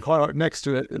are next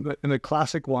to it in the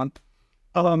classic one.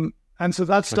 And And so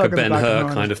that's like stuck a in the back of my Ben-Hur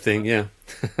mind. kind of thing, yeah.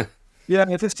 Yeah,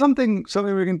 if it's something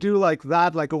we can do like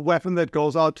that, like a weapon that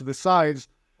goes out to the sides.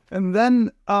 And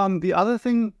then the other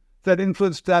thing that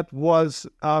influenced that was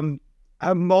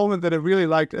a moment that I really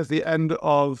liked at the end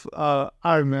of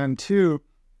Iron Man 2,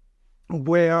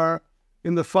 where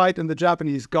in the fight in the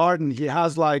Japanese garden, he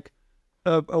has like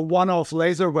a one-off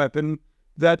laser weapon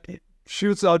that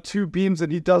shoots out two beams,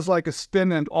 and he does like a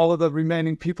spin, and all of the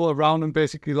remaining people around him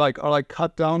basically like are like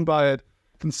cut down by it.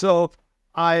 And so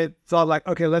I thought like,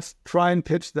 okay, let's try and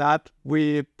pitch that.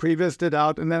 We previewed it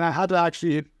out, and then I had to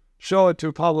actually show it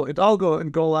to Pablo Hidalgo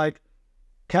and go like,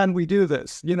 can we do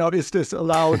this? You know, is this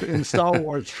allowed in Star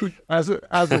Wars as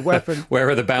a weapon? Where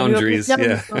are the boundaries?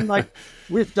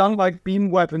 We've done like beam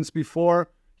weapons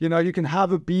before. You know, you can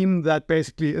have a beam that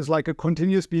basically is like a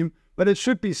continuous beam, but it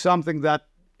should be something that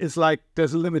is like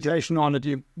there's a limitation on it,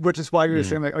 which is why we were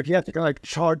saying like, okay, you have to kind of like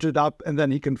charge it up and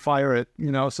then he can fire it.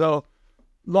 You know, so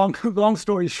long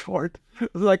story short, there's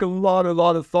like a lot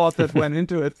of thought that went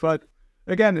into it, but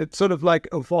again, it sort of like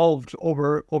evolved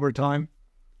over time.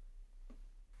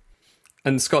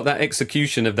 And Scott, that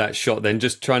execution of that shot, then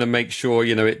just trying to make sure,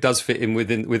 you know, it does fit in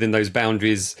within those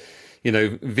boundaries, you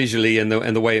know, visually, and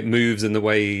the way it moves and the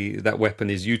way that weapon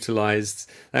is utilized.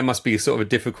 That must be sort of a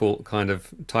difficult kind of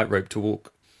tightrope to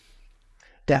walk.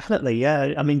 Definitely,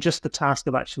 yeah. I mean, just the task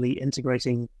of actually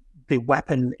integrating the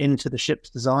weapon into the ship's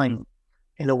design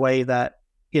in a way that,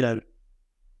 you know,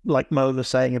 like Mo was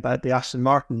saying about the Aston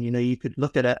Martin, you know, you could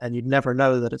look at it and you'd never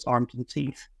know that it's armed to the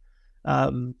teeth.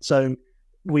 So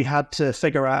we had to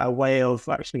figure out a way of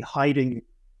actually hiding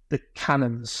the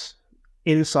cannons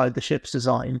inside the ship's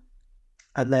design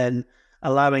and then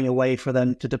allowing a way for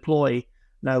them to deploy.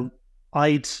 Now,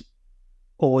 I'd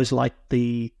always liked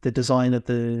the design of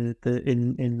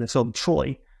in the film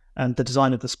Troy, and the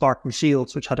design of the Spartan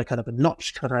shields, which had a kind of a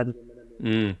notch cut out of them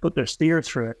and put their spear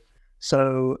through it.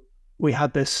 So we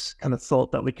had this kind of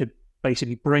thought that we could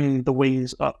basically bring the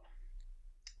wings up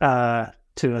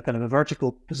to a kind of a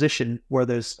vertical position where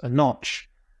there's a notch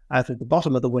out at the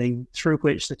bottom of the wing through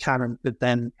which the cannon could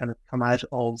then kind of come out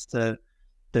of the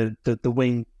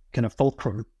wing kind of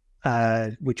fulcrum,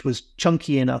 which was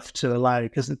chunky enough to allow,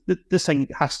 because this thing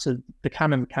the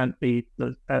cannon can't be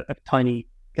a tiny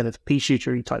kind of pea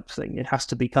shootery type thing. It has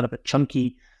to be kind of a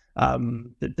chunky,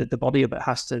 the body of it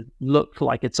has to look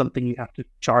like it's something you have to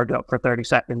charge up for 30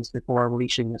 seconds before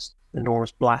unleashing this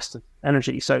enormous blast of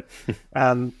energy. So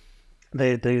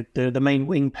the main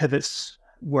wing pivots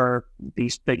were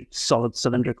these big solid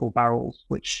cylindrical barrels,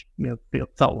 which, you know,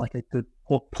 felt like a good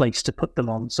place to put them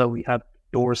on. So we had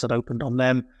doors that opened on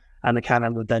them, and the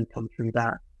cannon would then come through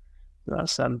that.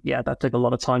 That's that took a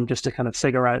lot of time just to kind of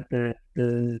figure out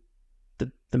the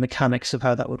mechanics of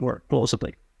how that would work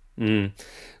plausibly. You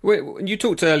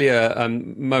talked earlier,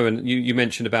 Mohen, you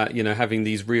mentioned about, you know, having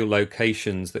these real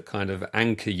locations that kind of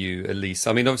anchor you, at least.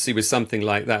 I mean, obviously with something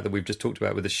like that we've just talked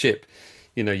about with the ship,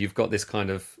 you know, you've got this kind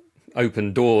of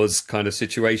open doors kind of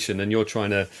situation and you're trying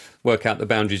to work out the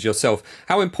boundaries yourself.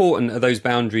 How important are those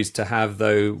boundaries to have,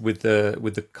 though, with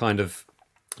the kind of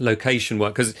location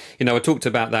work? Because, you know, I talked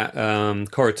about that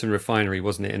Corriton refinery,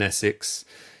 wasn't it, in Essex,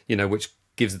 you know, which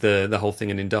gives the whole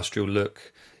thing an industrial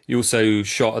look. You also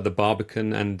shot at the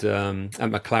Barbican and at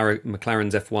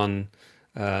McLaren's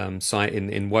F1 site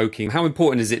in Woking. How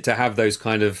important is it to have those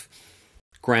kind of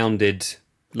grounded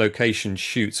location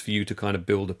shoots for you to kind of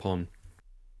build upon?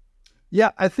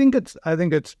 Yeah, I think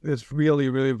it's really,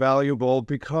 really valuable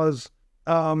because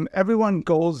everyone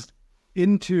goes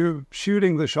into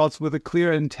shooting the shots with a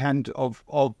clear intent of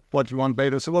what you want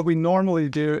later. So what we normally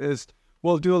do is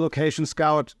we'll do a location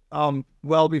scout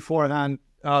well beforehand.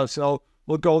 So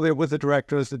we'll go there with the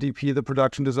directors, the DP, the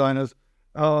production designers,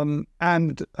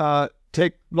 and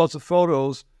take lots of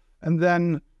photos. And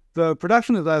then the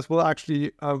production designers will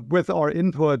actually, with our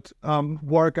input,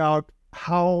 work out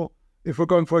how, if we're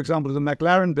going, for example, to the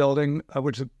McLaren building,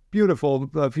 which is a beautiful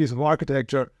piece of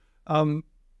architecture,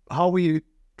 how we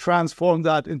transform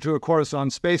that into a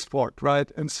Coruscant spaceport,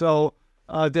 right? And so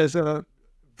there's a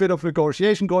bit of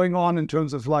negotiation going on in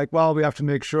terms of like, well, we have to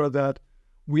make sure that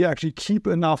we actually keep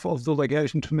enough of the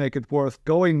location to make it worth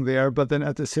going there, but then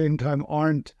at the same time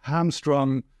aren't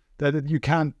hamstrung that you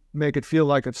can't make it feel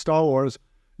like it's Star Wars.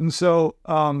 And so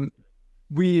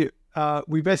we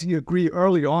basically agree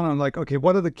early on like, okay,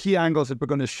 what are the key angles that we're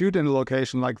going to shoot in a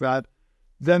location like that?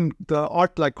 Then the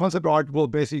art, like concept art, will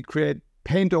basically create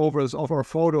paint overs of our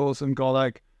photos and go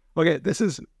like, okay, this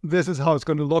is how it's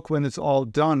going to look when it's all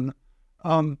done.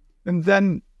 And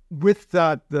then with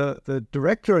that, the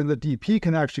director and the DP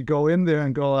can actually go in there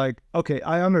and go like, okay,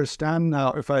 I understand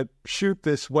now if I shoot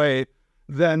this way,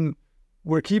 then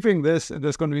we're keeping this, and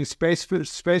there's going to be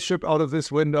spaceship out of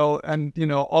this window, and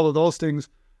all of those things,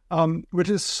 which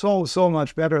is so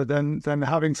much better than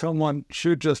having someone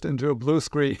shoot just into a blue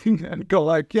screen and go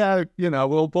like, yeah,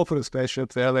 we'll put a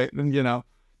spaceship there, and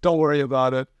don't worry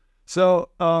about it. So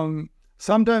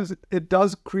sometimes it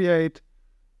does create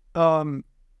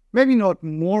maybe not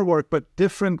more work, but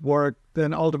different work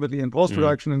than ultimately in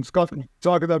post-production. And Scott can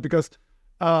talk about, because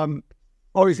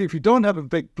obviously if you don't have a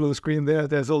big blue screen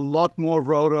there's a lot more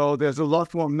roto, there's a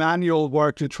lot more manual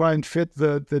work to try and fit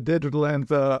the digital and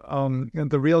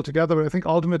the real together. But I think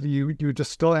ultimately you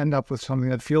just still end up with something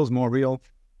that feels more real.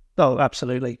 Oh,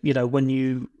 absolutely. When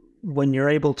you're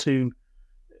able to,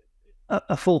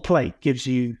 a full plate gives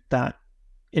you that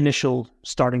initial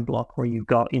starting block where you've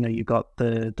got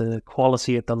the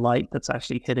quality of the light that's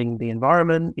actually hitting the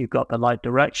environment, you've got the light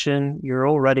direction, you're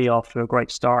already off to a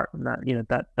great start. And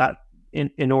that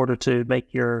in order to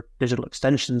make your digital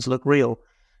extensions look real,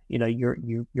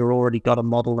 you're already got a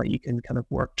model that you can kind of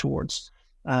work towards.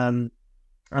 And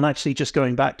actually, just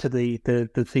going back to the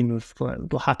theme of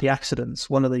happy accidents,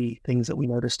 one of the things that we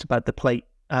noticed about the plate,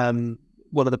 one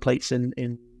of the plates in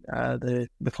the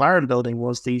McLaren building,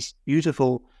 was these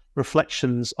beautiful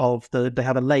reflections of they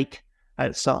have a lake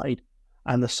outside,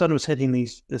 and the sun was hitting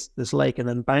this lake and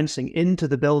then bouncing into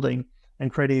the building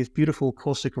and creating these beautiful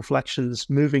caustic reflections,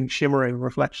 moving, shimmering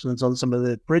reflections on some of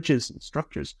the bridges and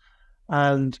structures.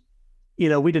 And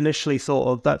we'd initially thought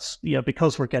of that's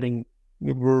because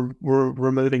we're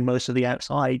removing most of the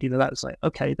outside, that's like,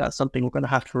 okay, that's something we're going to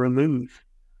have to remove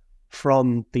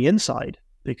from the inside,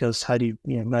 because how do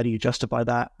you justify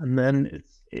that? And then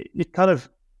it kind of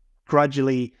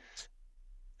gradually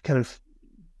kind of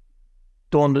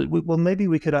dawned, well, maybe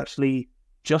we could actually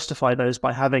justify those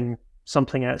by having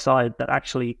something outside that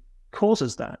actually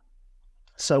causes that.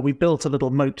 So we built a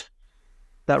little moat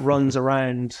that runs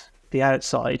around the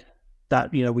outside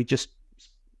that, we just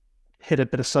hit a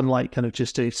bit of sunlight kind of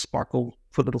just to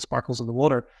put little sparkles in the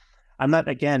water. And that,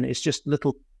 again, is just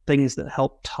little things that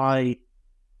help tie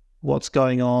what's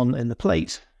going on in the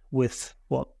plate with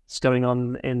what's going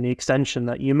on in the extension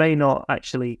that you may not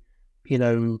actually,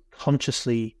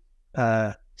 consciously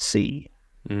see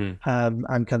and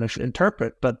kind of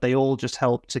interpret, but they all just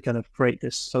help to kind of create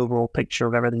this overall picture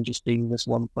of everything just being this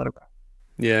one photograph.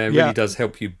 Yeah, it really does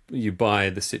help you buy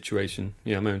the situation.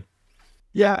 Yeah, Mohen.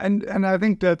 Yeah, and I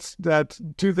think that's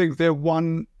two things. They're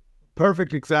one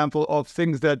perfect example of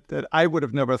things that I would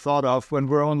have never thought of when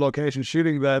we're on location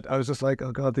shooting. That I was just like,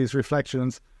 oh god, these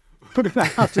reflections, we're gonna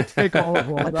have to take all of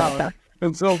them out.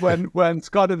 And so when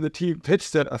Scott and the team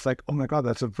pitched it, I was like, oh my god,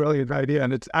 that's a brilliant idea,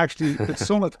 and it's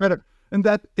so much better. And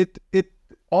that it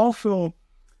also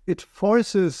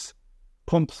forces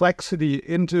complexity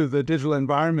into the digital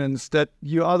environments that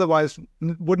you otherwise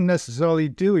wouldn't necessarily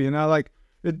do. Like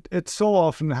it so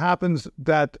often happens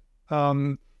that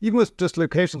even with just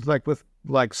locations with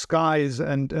skies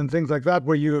and things like that,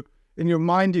 where you in your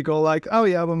mind you go like, oh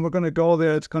yeah, when we're going to go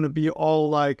there, it's going to be all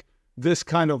like this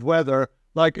kind of weather.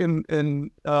 Like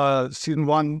in season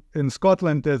 1 in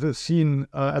Scotland, there's a scene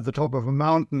at the top of a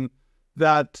mountain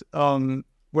that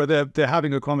where they're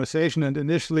having a conversation. And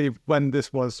initially, when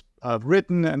this was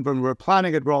written and when we were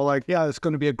planning it, we're all like, yeah, it's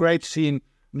going to be a great scene.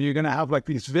 And you're going to have like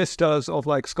these vistas of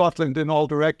like Scotland in all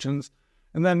directions.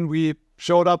 And then we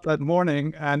showed up that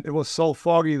morning and it was so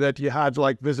foggy that you had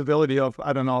like visibility of,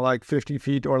 I don't know, like 50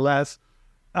 feet or less.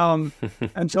 And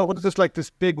so it was just like this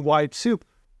big white soup.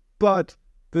 But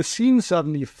the scene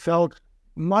suddenly felt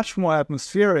much more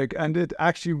atmospheric, and it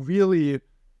actually really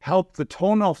helped the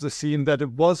tone of the scene, that it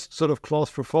was sort of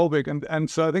claustrophobic. And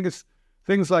so I think it's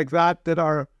things like that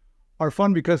are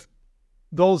fun, because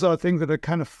those are things that are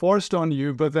kind of forced on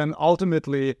you, but then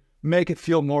ultimately make it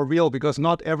feel more real, because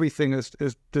not everything is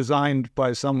designed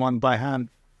by someone by hand.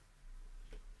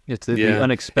 It's the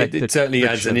unexpected. It certainly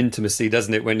adds an intimacy,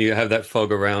 doesn't it, when you have that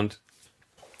fog around?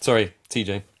 Sorry,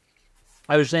 TJ.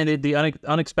 I was saying the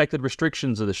unexpected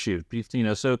restrictions of the shoot.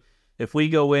 So if we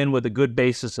go in with a good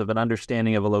basis of an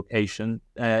understanding of a location,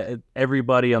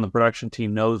 everybody on the production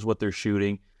team knows what they're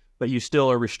shooting, but you still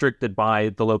are restricted by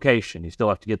the location. You still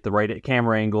have to get the right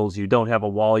camera angles. You don't have a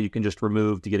wall you can just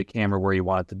remove to get a camera where you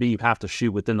want it to be. You have to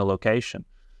shoot within the location.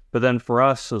 But then for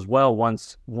us as well,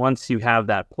 once you have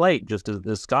that plate, just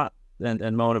as Scott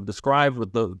and Mohen have described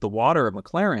with the water at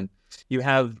McLaren, you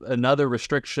have another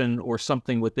restriction or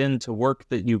something within to work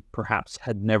that you perhaps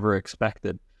had never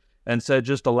expected. And so it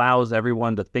just allows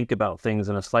everyone to think about things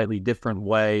in a slightly different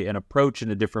way and approach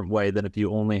in a different way than if you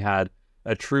only had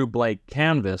a true blank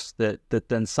canvas that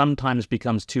then sometimes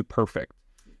becomes too perfect.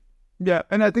 Yeah,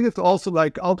 and I think it's also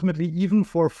like ultimately, even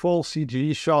for full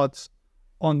CG shots,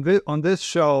 on this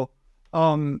show,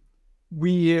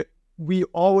 we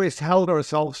always held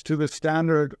ourselves to the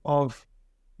standard of,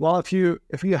 well, if you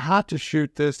had to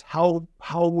shoot this, how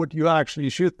would you actually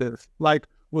shoot this? Like,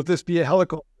 would this be a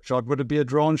helicopter shot? Would it be a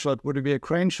drone shot? Would it be a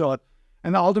crane shot?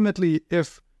 And ultimately,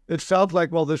 if it felt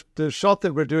like, well, the shot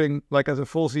that we're doing, like as a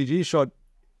full CG shot,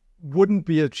 wouldn't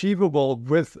be achievable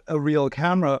with a real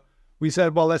camera, we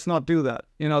said, well, let's not do that.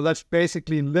 Let's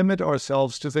basically limit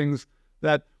ourselves to things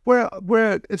that where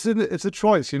it's a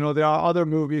choice. There are other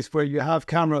movies where you have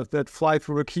cameras that fly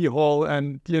through a keyhole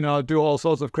and do all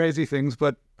sorts of crazy things.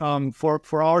 But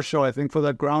for our show, I think for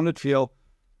that grounded feel,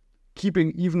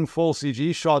 keeping even full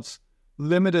CG shots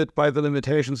limited by the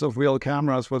limitations of real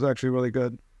cameras was actually really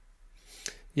good.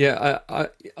 Yeah,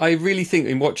 I really think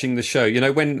in watching the show,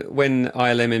 when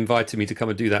ILM invited me to come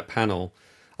and do that panel,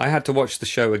 I had to watch the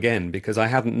show again because I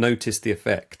hadn't noticed the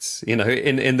effects, in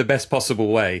the best possible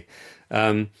way.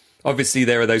 Obviously,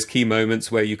 there are those key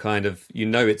moments where you kind of,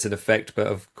 it's an effect, but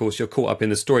of course you're caught up in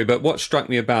the story. But what struck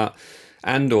me about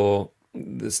Andor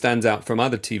that stands out from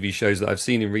other TV shows that I've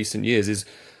seen in recent years is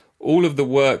all of the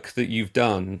work that you've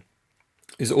done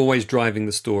is always driving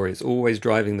the story. It's always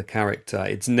driving the character.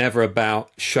 It's never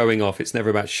about showing off. It's never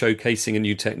about showcasing a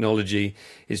new technology.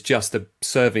 It's just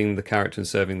serving the character and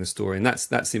serving the story. And that's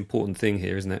the important thing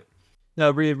here, isn't it? No,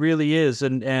 it really is.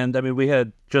 And I mean, we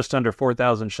had just under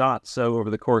 4,000 shots. So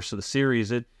over the course of the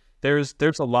series,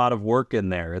 there's a lot of work in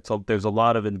there. There's a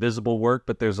lot of invisible work,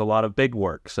 but there's a lot of big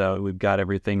work. So we've got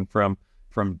everything from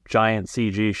giant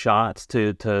CG shots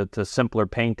to simpler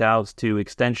paint outs to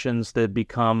extensions that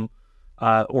become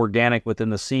organic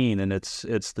within the scene. And it's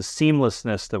the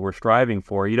seamlessness that we're striving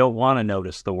for. You don't want to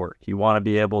notice the work. You want to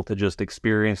be able to just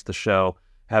experience the show,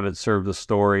 have it serve the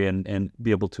story, and be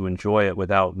able to enjoy it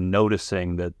without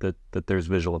noticing that there's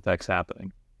visual effects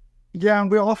happening. Yeah,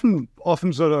 and we're often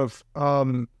sort of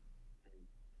kind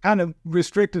of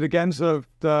restricted against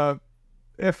the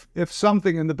if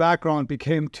something in the background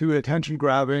became too attention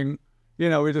grabbing,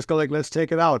 we just go like, let's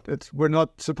take it out. We're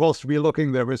not supposed to be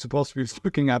looking there. We're supposed to be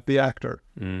looking at the actor.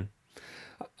 Mm.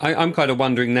 I'm kind of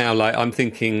wondering now, like I'm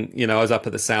thinking, I was up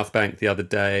at the South Bank the other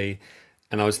day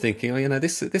and I was thinking,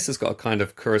 this has got a kind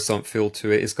of Coruscant feel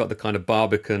to it. It's got the kind of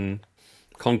Barbican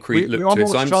concrete look to it.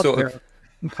 So I'm sort of...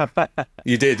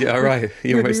 You did, yeah, right.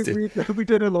 You almost did. We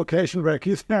did a location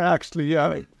recce there, actually,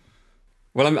 yeah.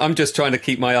 Well, I'm just trying to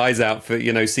keep my eyes out for,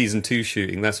 season 2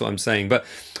 shooting. That's what I'm saying. But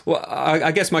well,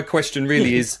 I guess my question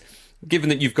really is, given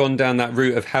that you've gone down that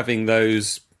route of having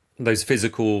those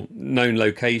physical known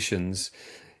locations,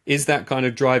 is that kind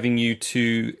of driving you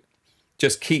to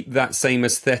just keep that same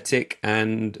aesthetic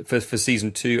and for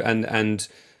season 2 and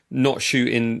not shoot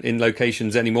in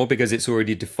locations anymore because it's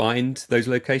already defined those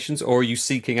locations? Or are you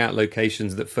seeking out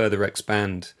locations that further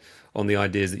expand on the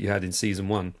ideas that you had in season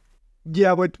 1?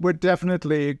 Yeah, we're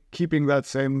definitely keeping that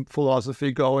same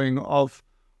philosophy going of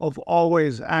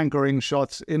always anchoring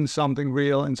shots in something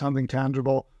real and something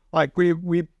tangible. Like we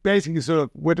basically sort of,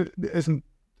 what isn't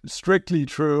strictly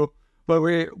true, but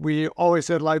we always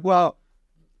said like, well,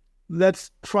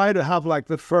 let's try to have like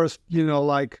the first,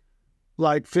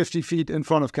 like 50 feet in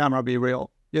front of camera be real.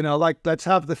 Like let's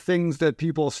have the things that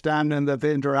people stand in, that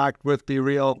they interact with, be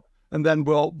real, and then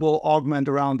we'll augment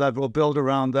around that, we'll build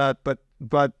around that.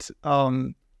 But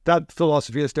that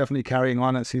philosophy is definitely carrying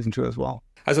on in season 2 as well.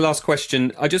 As a last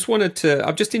question, I'm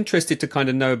just interested to kind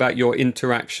of know about your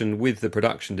interaction with the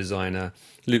production designer,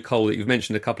 Luke Cole, that you've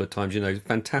mentioned a couple of times.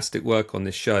 Fantastic work on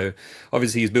this show.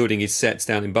 Obviously, he's building his sets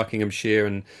down in Buckinghamshire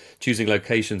and choosing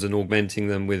locations and augmenting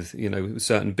them with,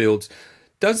 certain builds.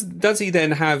 Does he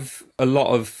then have a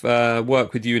lot of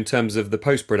work with you in terms of the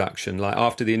post-production, like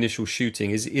after the initial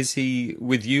shooting? Is he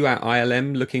with you at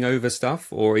ILM looking over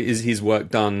stuff, or is his work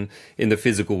done in the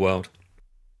physical world?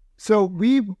 So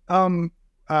we,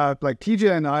 like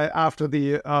TJ and I, after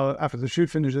the shoot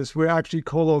finishes, we're actually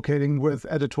co-locating with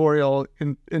editorial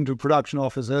into production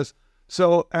offices.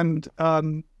 So, and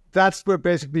that's where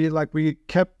basically like we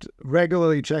kept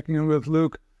regularly checking in with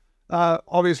Luke.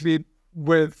 Obviously,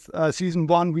 with season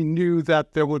 1, we knew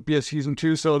that there would be a season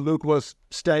 2, so Luke was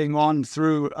staying on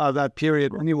through that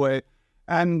period anyway.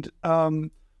 And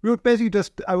we would basically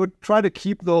I would try to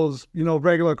keep those,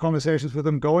 regular conversations with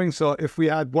him going. So if we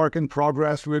had work in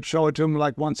progress, we would show it to him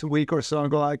like once a week or so and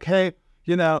go like, hey,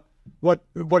 what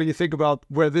do you think about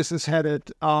where this is headed?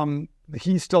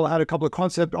 He still had a couple of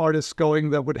concept artists going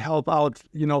that would help out,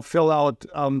 fill out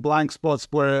blank spots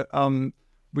where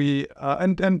we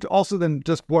and also then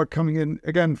just work coming in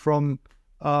again from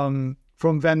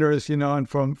vendors, and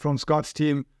from Scott's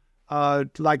team.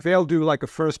 Like they'll do like a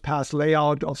first pass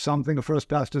layout of something, a first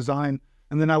pass design,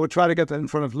 And then I would try to get that in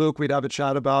front of Luke. We'd have a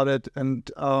chat about it. And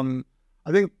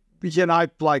I think he and I,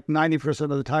 like 90% of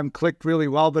the time, clicked really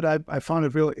well, but I found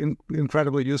it really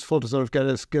incredibly useful to sort of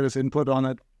get his input on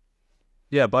it.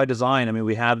 Yeah, by design. I mean,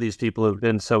 we have these people who've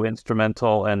been so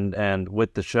instrumental and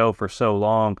with the show for so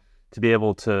long. To be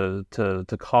able to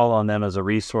call on them as a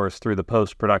resource through the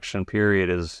post-production period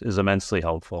is immensely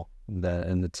helpful.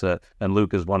 And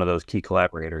Luke is one of those key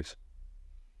collaborators.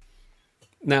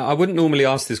 Now, I wouldn't normally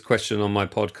ask this question on my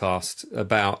podcast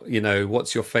about,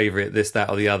 what's your favorite, this, that,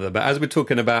 or the other. But as we're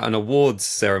talking about an awards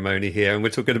ceremony here, and we're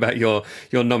talking about your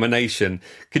nomination,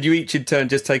 could you each in turn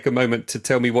just take a moment to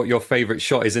tell me what your favorite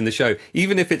shot is in the show?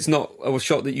 Even if it's not a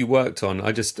shot that you worked on,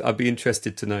 I'd be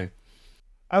interested to know.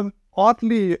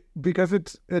 Oddly, because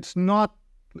it's not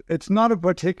a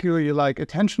particularly like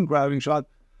attention grabbing shot,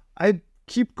 I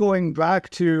keep going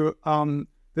back to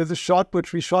there's a shot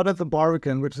which we shot at the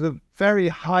Barbican, which is a very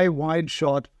high wide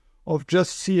shot of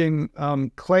just seeing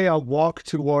Clea walk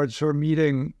towards her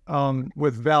meeting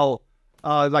with Vel,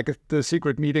 the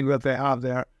secret meeting that they have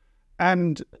there.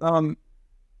 And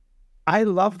I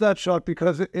love that shot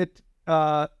because it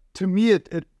to me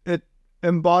it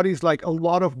embodies like a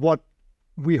lot of what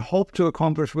we hope to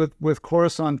accomplish with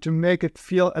Coruscant, to make it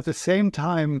feel at the same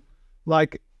time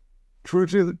like true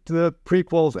to the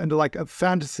prequels and to like a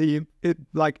fantasy,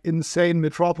 like insane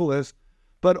metropolis,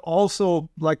 but also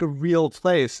like a real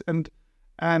place. And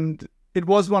it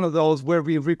was one of those where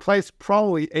we replaced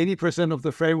probably 80% of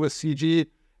the frame with CG,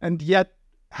 and yet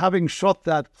having shot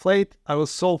that plate, I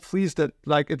was so pleased that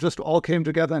like it just all came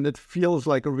together and it feels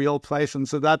like a real place. And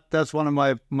so that's one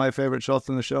of my favorite shots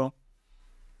in the show.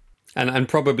 And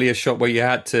probably a shot where you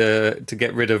had to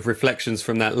get rid of reflections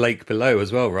from that lake below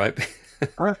as well, right?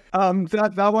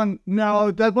 That one, no,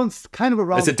 that one's kind of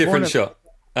around. It's a different shot.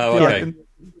 Oh, okay.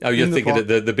 You're thinking of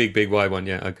the big wide one,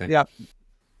 yeah. Okay. Yeah.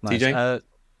 Nice. TJ?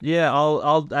 Yeah,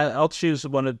 I'll choose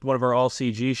one of our all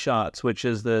CG shots, which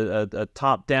is a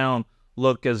top down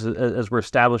look as we're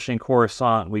establishing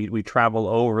Coruscant. We travel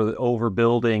over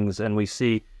buildings and we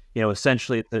see,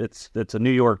 essentially it's a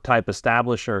New York type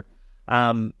establisher.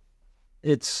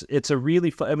 It's a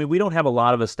really fun, I mean, we don't have a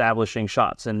lot of establishing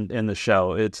shots in the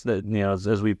show. It's that,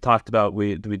 as we've talked about,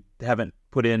 we haven't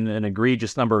put in an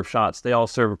egregious number of shots. They all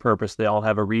serve a purpose. They all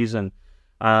have a reason.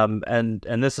 And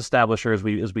this establisher,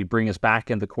 as we bring us back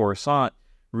into Coruscant,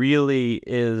 really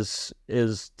is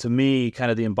to me kind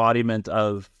of the embodiment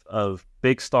of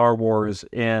big Star Wars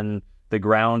in the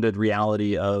grounded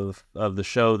reality of the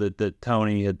show that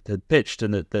Tony had pitched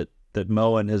and that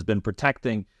Mohen has been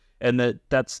protecting. And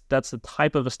that's the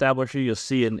type of establisher you'll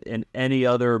see in any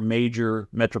other major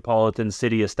metropolitan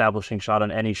city establishing shot on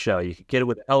any show. You can get it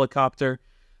with a helicopter.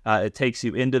 It takes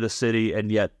you into the city,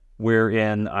 and yet we're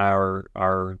in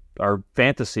our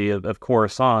fantasy of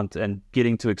Coruscant and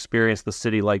getting to experience the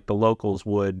city like the locals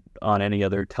would on any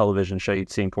other television show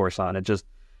you'd see in Coruscant.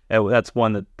 That's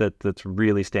one that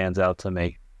really stands out to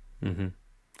me. Mm-hmm.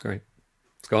 Great.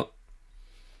 Scott?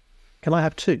 Can I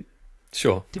have two?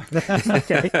 Sure.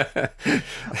 Okay.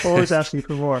 Always asking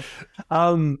for more.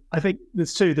 I think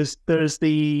there's two. There's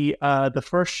the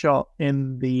first shot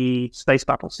in the space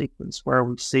battle sequence where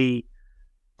we see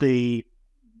the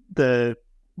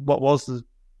what was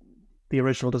the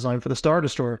original design for the Star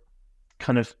Destroyer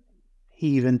kind of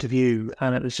heave into view,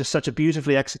 and it was just such a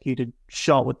beautifully executed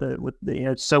shot with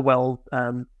the so well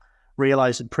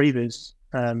realized in previews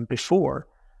before.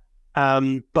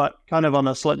 But kind of on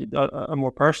a slightly a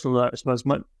more personal note, I suppose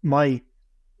my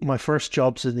first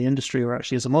jobs in the industry were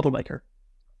actually as a model maker.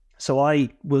 So I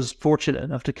was fortunate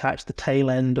enough to catch the tail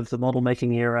end of the model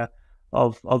making era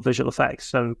of visual effects.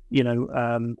 So,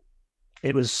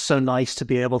 it was so nice to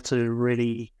be able to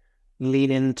really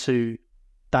lean into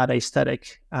that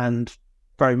aesthetic, and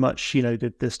very much,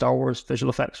 the Star Wars visual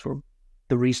effects were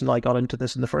the reason I got into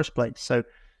this in the first place. So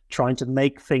trying to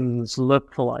make things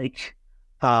look like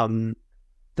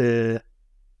the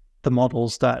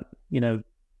models that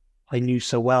I knew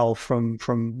so well from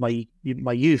my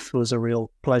youth was a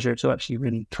real pleasure to actually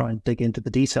really try and dig into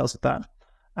the details of that.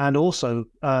 And also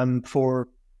for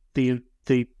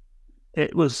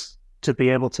it was to be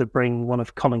able to bring one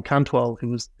of Colin Cantwell, who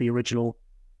was the original,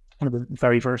 one of the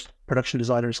very first production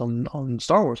designers on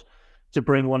Star Wars, to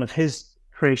bring one of his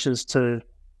creations to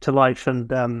life.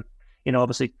 And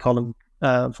obviously Colin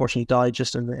unfortunately died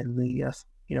just in the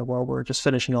while we're just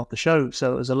finishing off the show.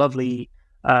 So it was a lovely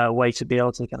way to be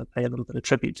able to kind of pay a little bit of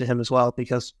tribute to him as well,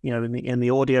 because in the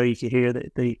audio you can hear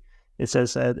that it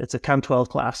says it's a Cantwell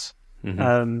class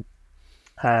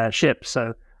ship.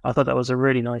 So I thought that was a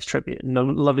really nice tribute and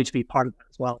lovely to be part of that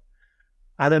as well.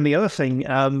 And then the other thing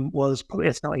was, probably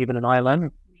it's not even an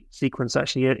ILM sequence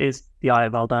actually is the Eye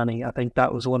of Aldani. I think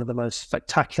that was one of the most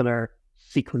spectacular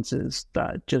sequences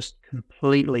that just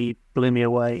completely blew me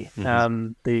away.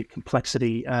 The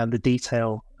complexity and the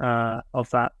detail of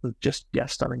that was just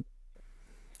stunning.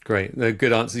 Great,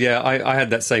 good answer. Yeah, I had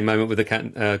that same moment with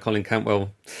the Colin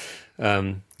Cantwell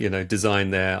design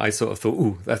there. I sort of thought,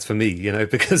 ooh, that's for me,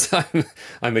 because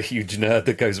I'm a huge nerd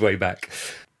that goes way back.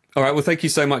 All right, well, thank you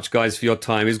so much, guys, for your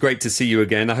time. It was great to see you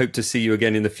again. I hope to see you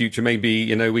again in the future.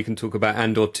 Maybe, we can talk about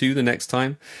Andor 2 the next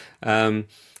time.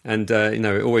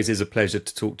 It always is a pleasure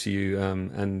to talk to you.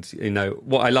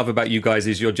 What I love about you guys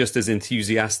is you're just as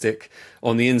enthusiastic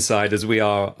on the inside as we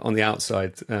are on the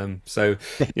outside. At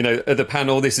the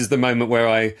panel, this is the moment where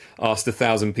I asked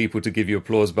 1,000 people to give you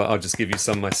applause, but I'll just give you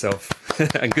some myself.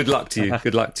 And good luck to you.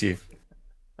 Good luck to you.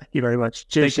 Thank you very much.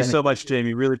 Cheers, Thank you so much,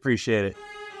 Jamie. Really appreciate it.